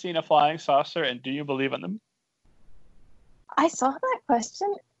you ever seen a flying saucer, and do you believe in them? I saw that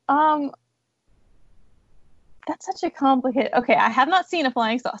question. That's such a complicated... Okay, I have not seen a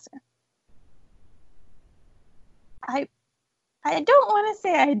flying saucer. I don't want to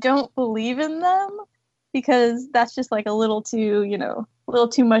say I don't believe in them, because that's just like a little too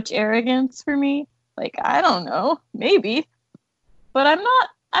much arrogance for me. Like, I don't know, maybe. But I'm not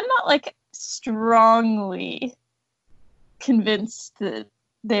like strongly convinced that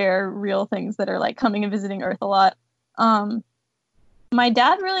they're real things that are like coming and visiting Earth a lot. My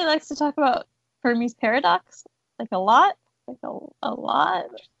dad really likes to talk about Fermi's paradox, like a lot,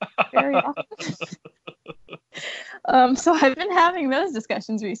 very often. So I've been having those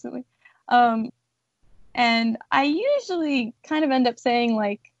discussions recently. And I usually kind of end up saying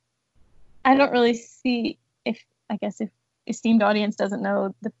like, I don't really see if esteemed audience doesn't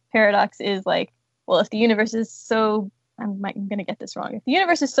know, the paradox is like, well, if the universe is so, I'm going to get this wrong. If the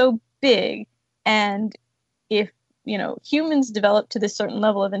universe is so big, and if, humans develop to this certain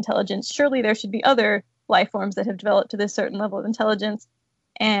level of intelligence, surely there should be other life forms that have developed to this certain level of intelligence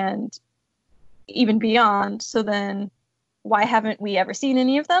and even beyond. So then why haven't we ever seen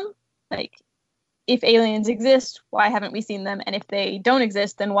any of them? Like, if aliens exist, why haven't we seen them? And if they don't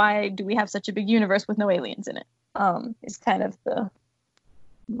exist, then why do we have such a big universe with no aliens in it? Is kind of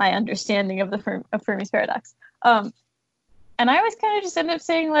my understanding of of Fermi's paradox. And I always kind of just end up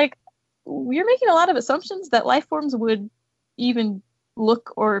saying, like, you're making a lot of assumptions that life forms would even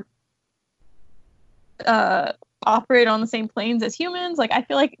look or operate on the same planes as humans. Like, I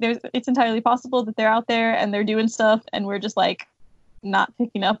feel like it's entirely possible that they're out there and they're doing stuff and we're just like not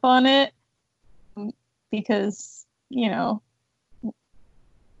picking up on it because,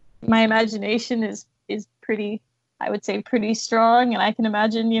 my imagination is pretty, I would say, pretty strong, and I can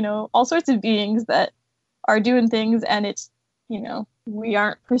imagine, all sorts of beings that are doing things, and it's, we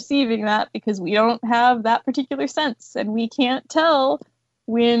aren't perceiving that because we don't have that particular sense, and we can't tell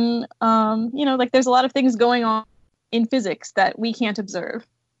when, like, there's a lot of things going on in physics that we can't observe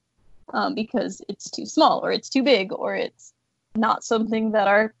because it's too small, or it's too big, or it's not something that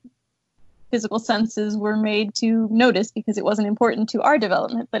our physical senses were made to notice because it wasn't important to our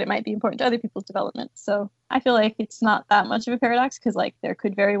development, but it might be important to other people's development. So I feel like it's not that much of a paradox because, like, there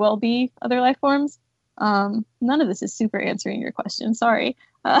could very well be other life forms. None of this is super answering your question. Sorry.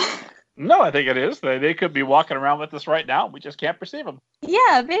 No, I think it is. They could be walking around with us right now. We just can't perceive them.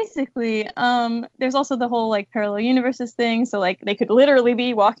 Yeah, basically. There's also the whole, like, parallel universes thing. So, like, they could literally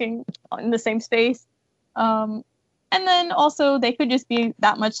be walking in the same space. And then also they could just be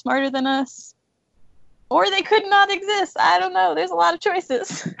that much smarter than us. Or they could not exist. I don't know. There's a lot of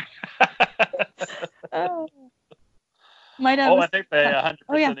choices. Might have I think they 100%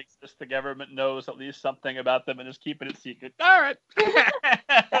 Oh, yeah. exist. The government knows at least something about them and is keeping it secret. All right.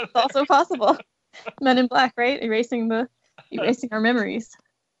 That's also possible. Men in Black, right? Erasing our memories.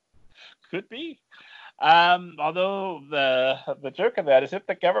 Could be. Although the joke of that is, if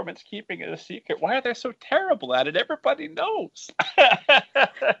the government's keeping it a secret, why are they so terrible at it? Everybody knows.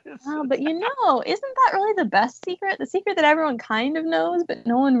 Oh, but isn't that really the best secret? The secret that everyone kind of knows, but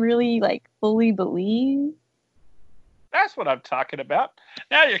no one really like fully believes. That's what I'm talking about.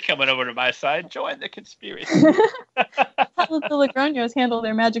 Now you're coming over to my side. Join the conspiracy. How do the Logroños handle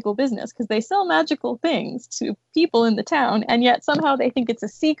their magical business? Because they sell magical things to people in the town, and yet somehow they think it's a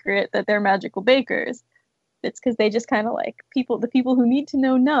secret that they're magical bakers. It's because they just kind of like the people who need to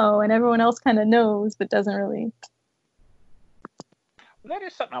know, and everyone else kind of knows but doesn't really. Well, that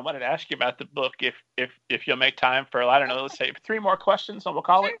is something I wanted to ask you about the book. If you'll make time for, I don't know, let's say 3 more questions, and we'll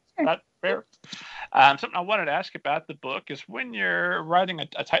call it. Is that fair? Something I wanted to ask about the book is, when you're writing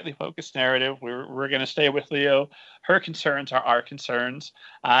a tightly focused narrative, we're going to stay with Leo. Her concerns are our concerns.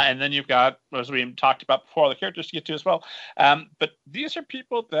 And then you've got, as we talked about before, the characters to get to as well. But these are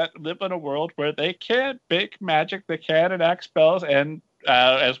people that live in a world where they can bake magic, they can enact spells, and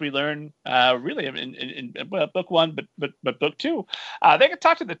as we learn, really in book 1, but book 2, they can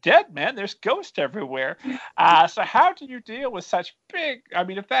talk to the dead, man. There's ghosts everywhere. So how do you deal with such big? I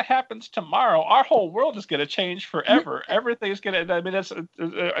mean, if that happens tomorrow, our whole world is going to change forever. Everything's going to. I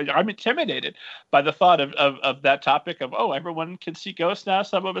mean, I'm intimidated by the thought of that topic of, everyone can see ghosts now.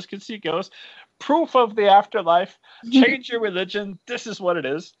 Some of us can see ghosts. Proof of the afterlife. Change your religion. This is what it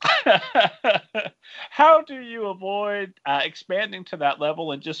is. How do you avoid expanding to that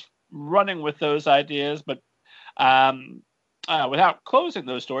level and just running with those ideas, but without closing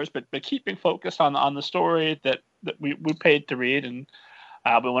those doors, but keeping focus on the story that we paid to read and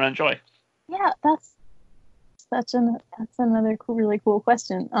we want to enjoy? Yeah, that's another really cool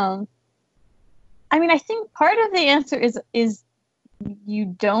question. I mean, I think part of the answer is you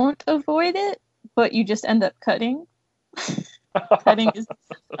don't avoid it, but you just end up cutting. Cutting is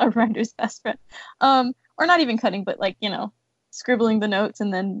a writer's best friend. Or not even cutting, but like, scribbling the notes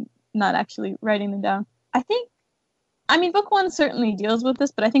and then not actually writing them down. I mean, book 1 certainly deals with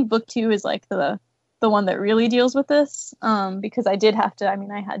this, but I think book 2 is like the one that really deals with this. Because I did have to, I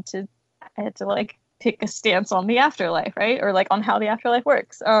had to like pick a stance on the afterlife, right? Or like on how the afterlife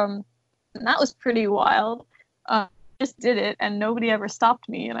works. And that was pretty wild. Just did it and nobody ever stopped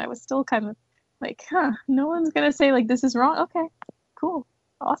me, and I was still kind of like, no one's gonna say like this is wrong. Okay, cool,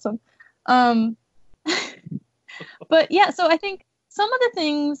 awesome. But yeah, so I think some of the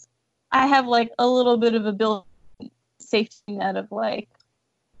things I have like a little bit of a built-in safety net of like,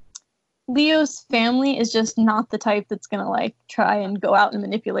 Leo's family is just not the type that's gonna like try and go out and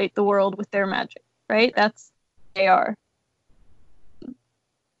manipulate the world with their magic, right? They are.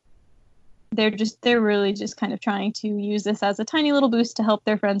 They're really just kind of trying to use this as a tiny little boost to help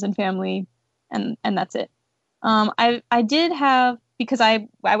their friends and family, and that's it. I did have, because I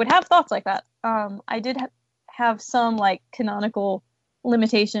would have thoughts like that. I did have some like canonical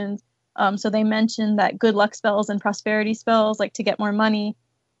limitations. So they mentioned that good luck spells and prosperity spells, like to get more money,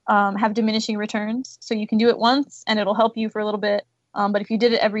 have diminishing returns. So you can do it once and it'll help you for a little bit. But if you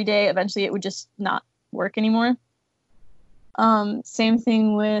did it every day, eventually it would just not work anymore. Same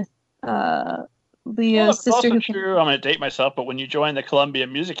thing with Leo's sister. Also true. I'm going to date myself, but when you joined the Columbia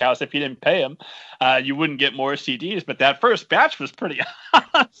Music House, if you didn't pay them, you wouldn't get more CDs. But that first batch was pretty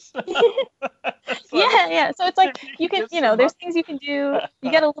awesome. Yeah. So it's like you can, there's things you can do.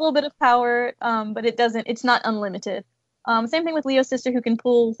 You get a little bit of power, but it's not unlimited. Same thing with Leo's sister, who can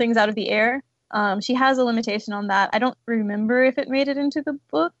pull things out of the air. She has a limitation on that. I don't remember if it made it into the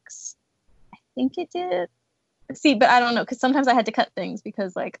books. I think it did. See, but I don't know, because sometimes I had to cut things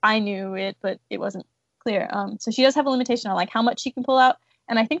because like I knew it, but it wasn't clear. So she does have a limitation on like how much she can pull out,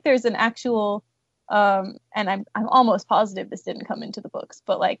 and I think there's an actual, and I'm almost positive this didn't come into the books,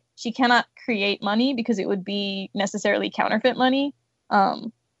 but like she cannot create money because it would be necessarily counterfeit money.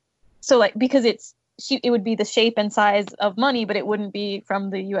 So like because it would be the shape and size of money, but it wouldn't be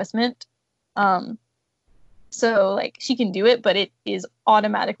from the U.S. Mint. So like she can do it, but it is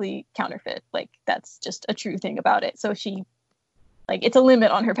automatically counterfeit. Like that's just a true thing about it. So she, like, it's a limit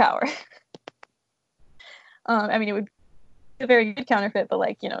on her power. It would be a very good counterfeit, but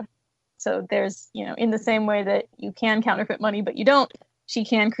like, so there's, in the same way that you can counterfeit money, but you don't, she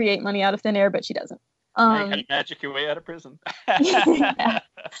can create money out of thin air, but she doesn't. You can magic your way out of prison. Yeah.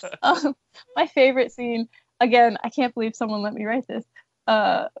 My favorite scene, again, I can't believe someone let me write this,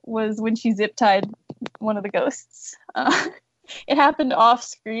 was when she zip tied one of the ghosts. It happened off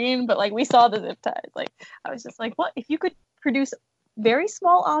screen, but like we saw the zip ties. Like I was just like, what if you could produce very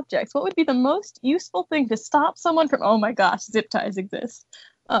small objects? What would be the most useful thing to stop someone from? Oh my gosh, zip ties exist.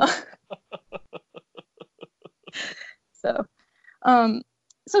 So,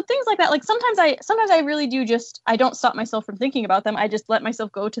 so things like that. Like sometimes I really do just I don't stop myself from thinking about them. I just let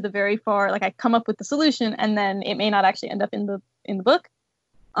myself go to the very far. Like I come up with the solution, and then it may not actually end up in the book.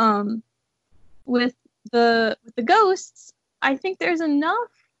 With the ghosts, I think there's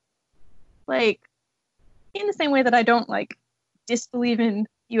enough, like, in the same way that I don't like disbelieve in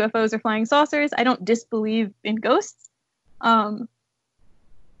UFOs or flying saucers, I don't disbelieve in ghosts. So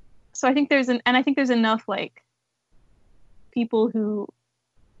I think there's enough like people who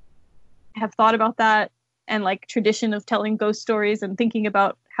have thought about that and like tradition of telling ghost stories and thinking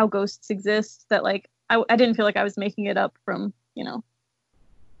about how ghosts exist that like I didn't feel like I was making it up from,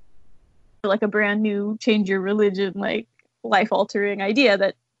 like a brand new change your religion, like life altering idea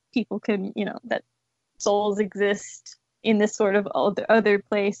that people can, that souls exist in this sort of other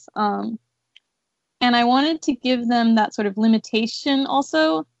place. And I wanted to give them that sort of limitation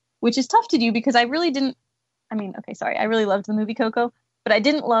also, which is tough to do because I really loved the movie Coco, but I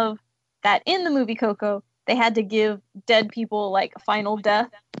didn't love that in the movie Coco, they had to give dead people like a final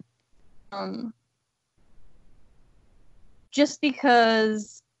death. Just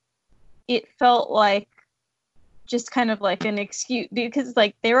because it felt like just kind of like an excuse, because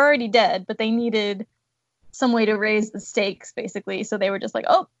like they were already dead, but they needed some way to raise the stakes basically. So they were just like,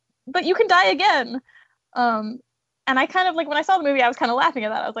 oh, but you can die again. And I kind of like, when I saw the movie, I was kind of laughing at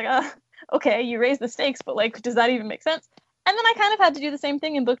that. I was like, okay, you raise the stakes, but like, does that even make sense? And then I kind of had to do the same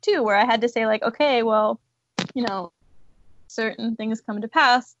thing in book 2, where I had to say like, okay, well, certain things come to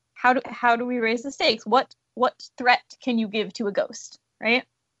pass. How do we raise the stakes? What threat can you give to a ghost, right?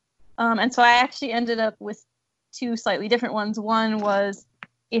 And so I actually ended up with 2 slightly different ones. One was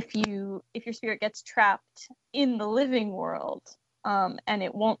if your spirit gets trapped in the living world, and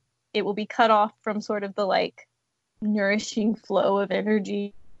it will be cut off from sort of the like nourishing flow of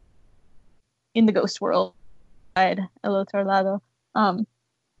energy in the ghost world, el otro lado.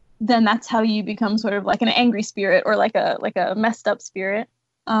 Then that's how you become sort of like an angry spirit or like a messed up spirit.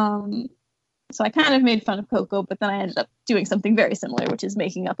 So I kind of made fun of Coco, but then I ended up doing something very similar, which is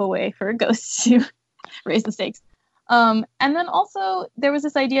making up a way for ghosts to raise the stakes. And then also there was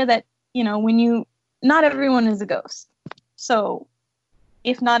this idea that, not everyone is a ghost. So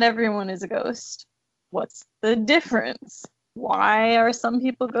if not everyone is a ghost, what's the difference? Why are some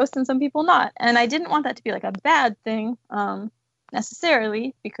people ghosts and some people not? And I didn't want that to be like a bad thing,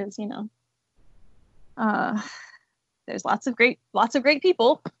 necessarily, because, there's lots of great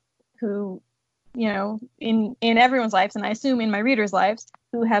people who, in everyone's lives, and I assume in my readers' lives,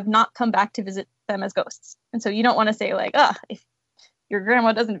 who have not come back to visit them as ghosts. And so you don't want to say like, if your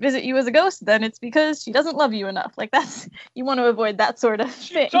grandma doesn't visit you as a ghost, then it's because she doesn't love you enough. Like you want to avoid that sort of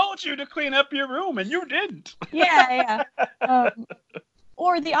thing. She told you to clean up your room and you didn't. Yeah.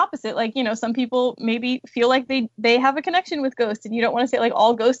 Or the opposite, like, some people maybe feel like they have a connection with ghosts, and you don't want to say like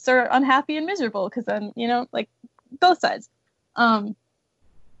all ghosts are unhappy and miserable, because then, like both sides.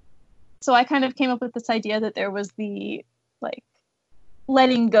 So I kind of came up with this idea that there was the like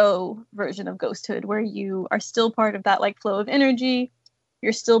letting go version of ghosthood, where you are still part of that like flow of energy.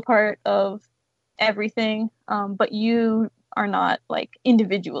 You're still part of everything, but you are not like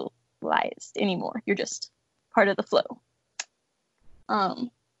individualized anymore. You're just part of the flow.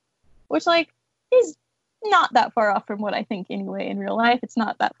 Which like is not that far off from what I think anyway in real life. It's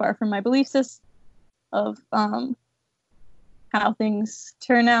not that far from my belief system of how things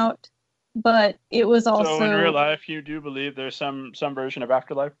turn out. But it was also... So in real life, you do believe there's some version of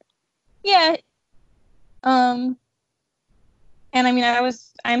afterlife? Yeah. And I mean,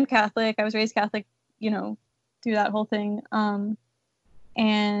 I'm Catholic. I was raised Catholic, through that whole thing.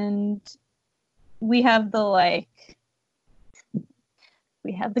 And we have the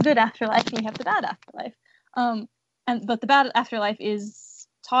good afterlife and we have the bad afterlife. But the bad afterlife is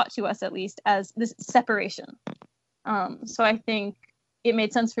taught to us, at least, as this separation. So I think it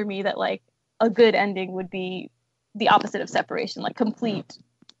made sense for me that like a good ending would be the opposite of separation, like complete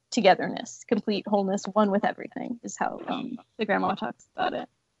togetherness, complete wholeness, one with everything, is how the grandma talks about it.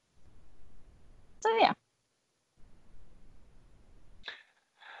 So yeah.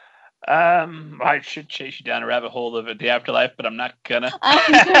 I should chase you down a rabbit hole of the afterlife, but I'm not gonna.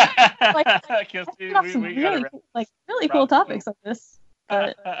 Really cool topics on this.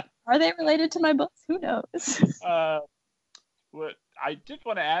 But are they related to my books? Who knows? What I did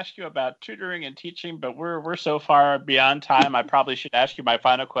want to ask you about tutoring and teaching, but we're so far beyond time. I probably should ask you my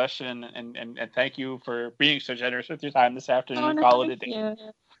final question, and thank you for being so generous with your time this afternoon. Oh, no, Call it a thank day. you.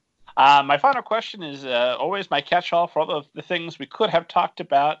 My final question is always my catch-all for all of the things we could have talked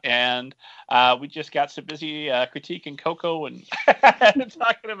about, and we just got so busy critiquing Coco and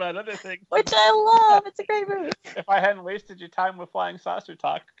talking about other things. Which I love. It's a great movie. If I hadn't wasted your time with Flying Saucer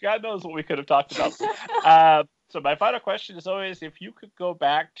talk, God knows what we could have talked about. So my final question is always, if you could go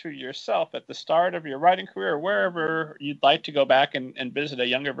back to yourself at the start of your writing career, or wherever you'd like to go back and visit a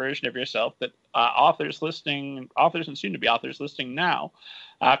younger version of yourself that authors and soon-to-be authors listening now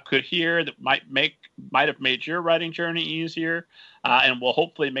could hear, that might have made your writing journey easier, and will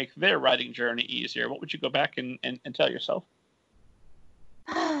hopefully make their writing journey easier, what would you go back and tell yourself?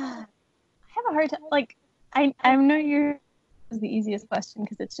 I have a hard time. Like, I know yours is the easiest question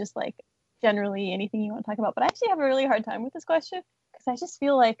because it's just like generally anything you want to talk about, but I actually have a really hard time with this question because I just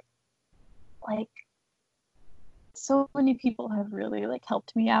feel like so many people have really like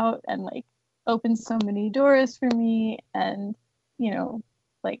helped me out and like opened so many doors for me, and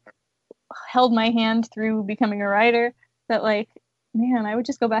like held my hand through becoming a writer, that like, man, I would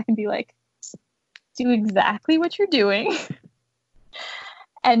just go back and be like, do exactly what you're doing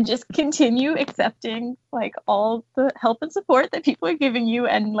and just continue accepting like all the help and support that people are giving you,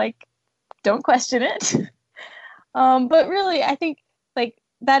 and like don't question it. But really, I think like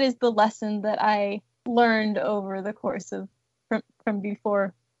that is the lesson that I learned over the course of from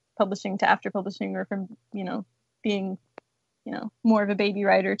before publishing to after publishing, or from being more of a baby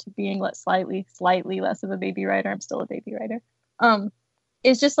writer to being slightly less of a baby writer. I'm still a baby writer.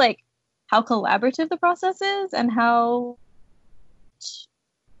 It's just like how collaborative the process is, and how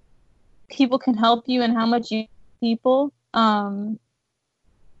people can help you, and how much people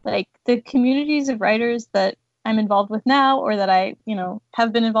like the communities of writers that I'm involved with now, or that I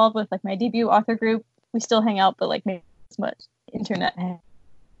have been involved with, like my debut author group. We still hang out, but like maybe as much internet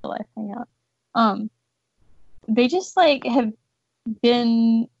life hang out. They just like have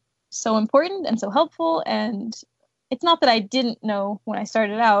been so important and so helpful, and it's not that I didn't know when I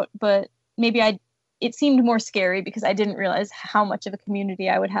started out, but maybe it seemed more scary because I didn't realize how much of a community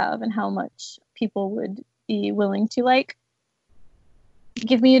I would have, and how much people would be willing to like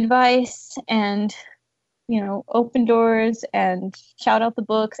give me advice, and open doors, and shout out the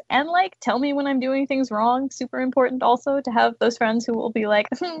books, and like tell me when I'm doing things wrong. Super important also to have those friends who will be like,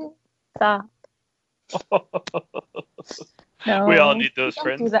 stop. No, we all need those don't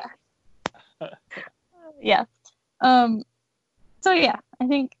friends. do that. Yeah. So yeah, I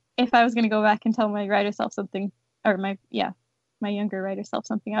think if I was going to go back and tell my writer self something, or my younger writer self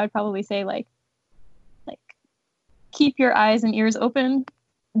something, I would probably say like keep your eyes and ears open.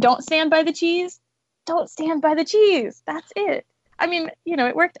 Don't stand by the cheese. Don't stand by the cheese. That's it. I mean,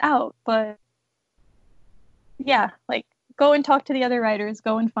 it worked out, but yeah, like go and talk to the other writers.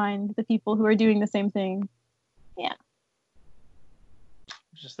 Go and find the people who are doing the same thing. Yeah.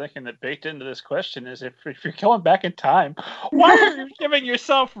 Just thinking that baked into this question is, if you're going back in time, why are you giving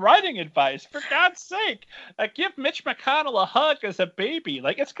yourself writing advice? For God's sake, give Mitch McConnell a hug as a baby.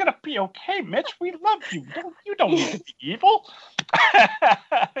 Like, it's gonna be okay, Mitch. We love you. You don't need to be evil.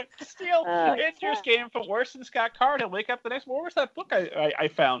 Steal Andrew's game from worse than Scott Card and wake up the next. What was that book I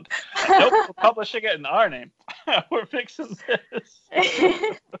found? Nope, we're publishing it in our name. We're fixing this.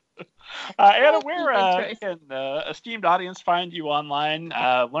 Anna, where can esteemed audience find you online,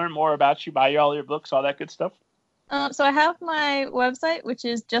 learn more about you, buy all your books, all that good stuff? So I have my website, which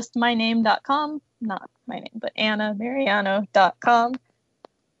is justmyname.com. Not my name, but AnnaMeriano.com.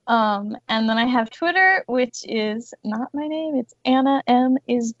 And then I have Twitter, which is not my name. It's Anna M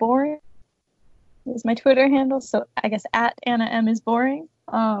is boring. Is my Twitter handle. So I guess at Anna M is boring,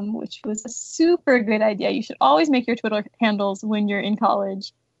 which was a super good idea. You should always make your Twitter handles when you're in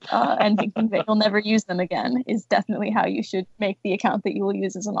college. And thinking that you'll never use them again is definitely how you should make the account that you will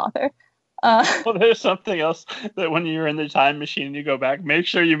use as an author. Well, there's something else that when you're in the time machine and you go back, make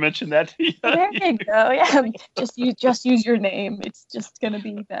sure you mention that. There you go. Yeah, just use your name. It's just gonna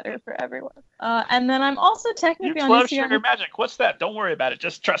be better for everyone. And then I'm also technically on Instagram. Sugar Magic. What's that? Don't worry about it.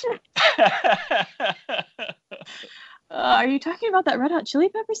 Just trust me. Are you talking about that Red Hot Chili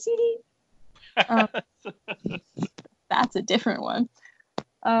Pepper CD? That's a different one.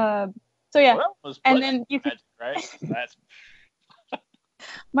 So yeah, and then you can. Right? That's...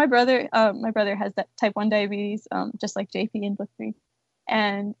 my brother has that type 1 diabetes, just like JP in book 3,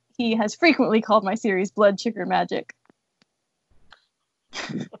 and he has frequently called my series Blood Sugar Magic.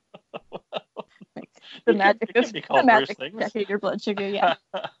 Like, the magic of checking your blood sugar. Yeah.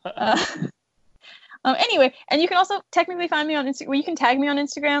 Anyway, and you can also technically find me on Instagram. Well, you can tag me on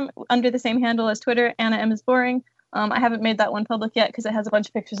Instagram under the same handle as Twitter. Anna M is boring. I haven't made that one public yet because it has a bunch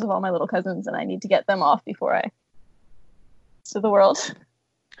of pictures of all my little cousins, and I need to get them off before I to the world.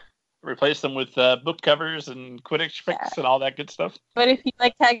 Replace them with book covers and Quidditch pics and all that good stuff. But if you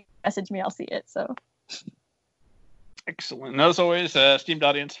tag message me, I'll see it. So. Excellent. And as always, esteemed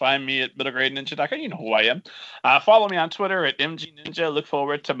audience, find me at middlegradeninja.com. You know who I am. Follow me on Twitter at mgninja. Look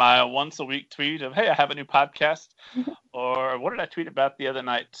forward to my once-a-week tweet of, hey, I have a new podcast. Or what did I tweet about the other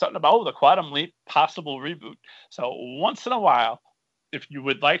night? Something about, the Quantum Leap possible reboot. So once in a while, if you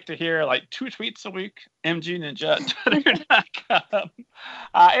would like to hear 2 tweets a week, mgninja at twitter.com.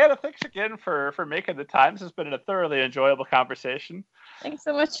 Anna, thanks again for making the time. This has been a thoroughly enjoyable conversation. Thanks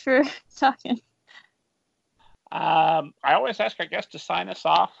so much for talking. I always ask our guests to sign us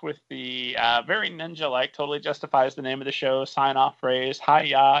off with the very ninja-like, totally justifies the name of the show, sign-off phrase,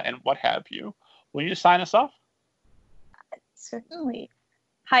 hi-ya, and what have you. Will you sign us off? Certainly.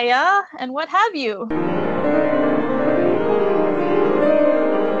 Hi-ya, and what have you.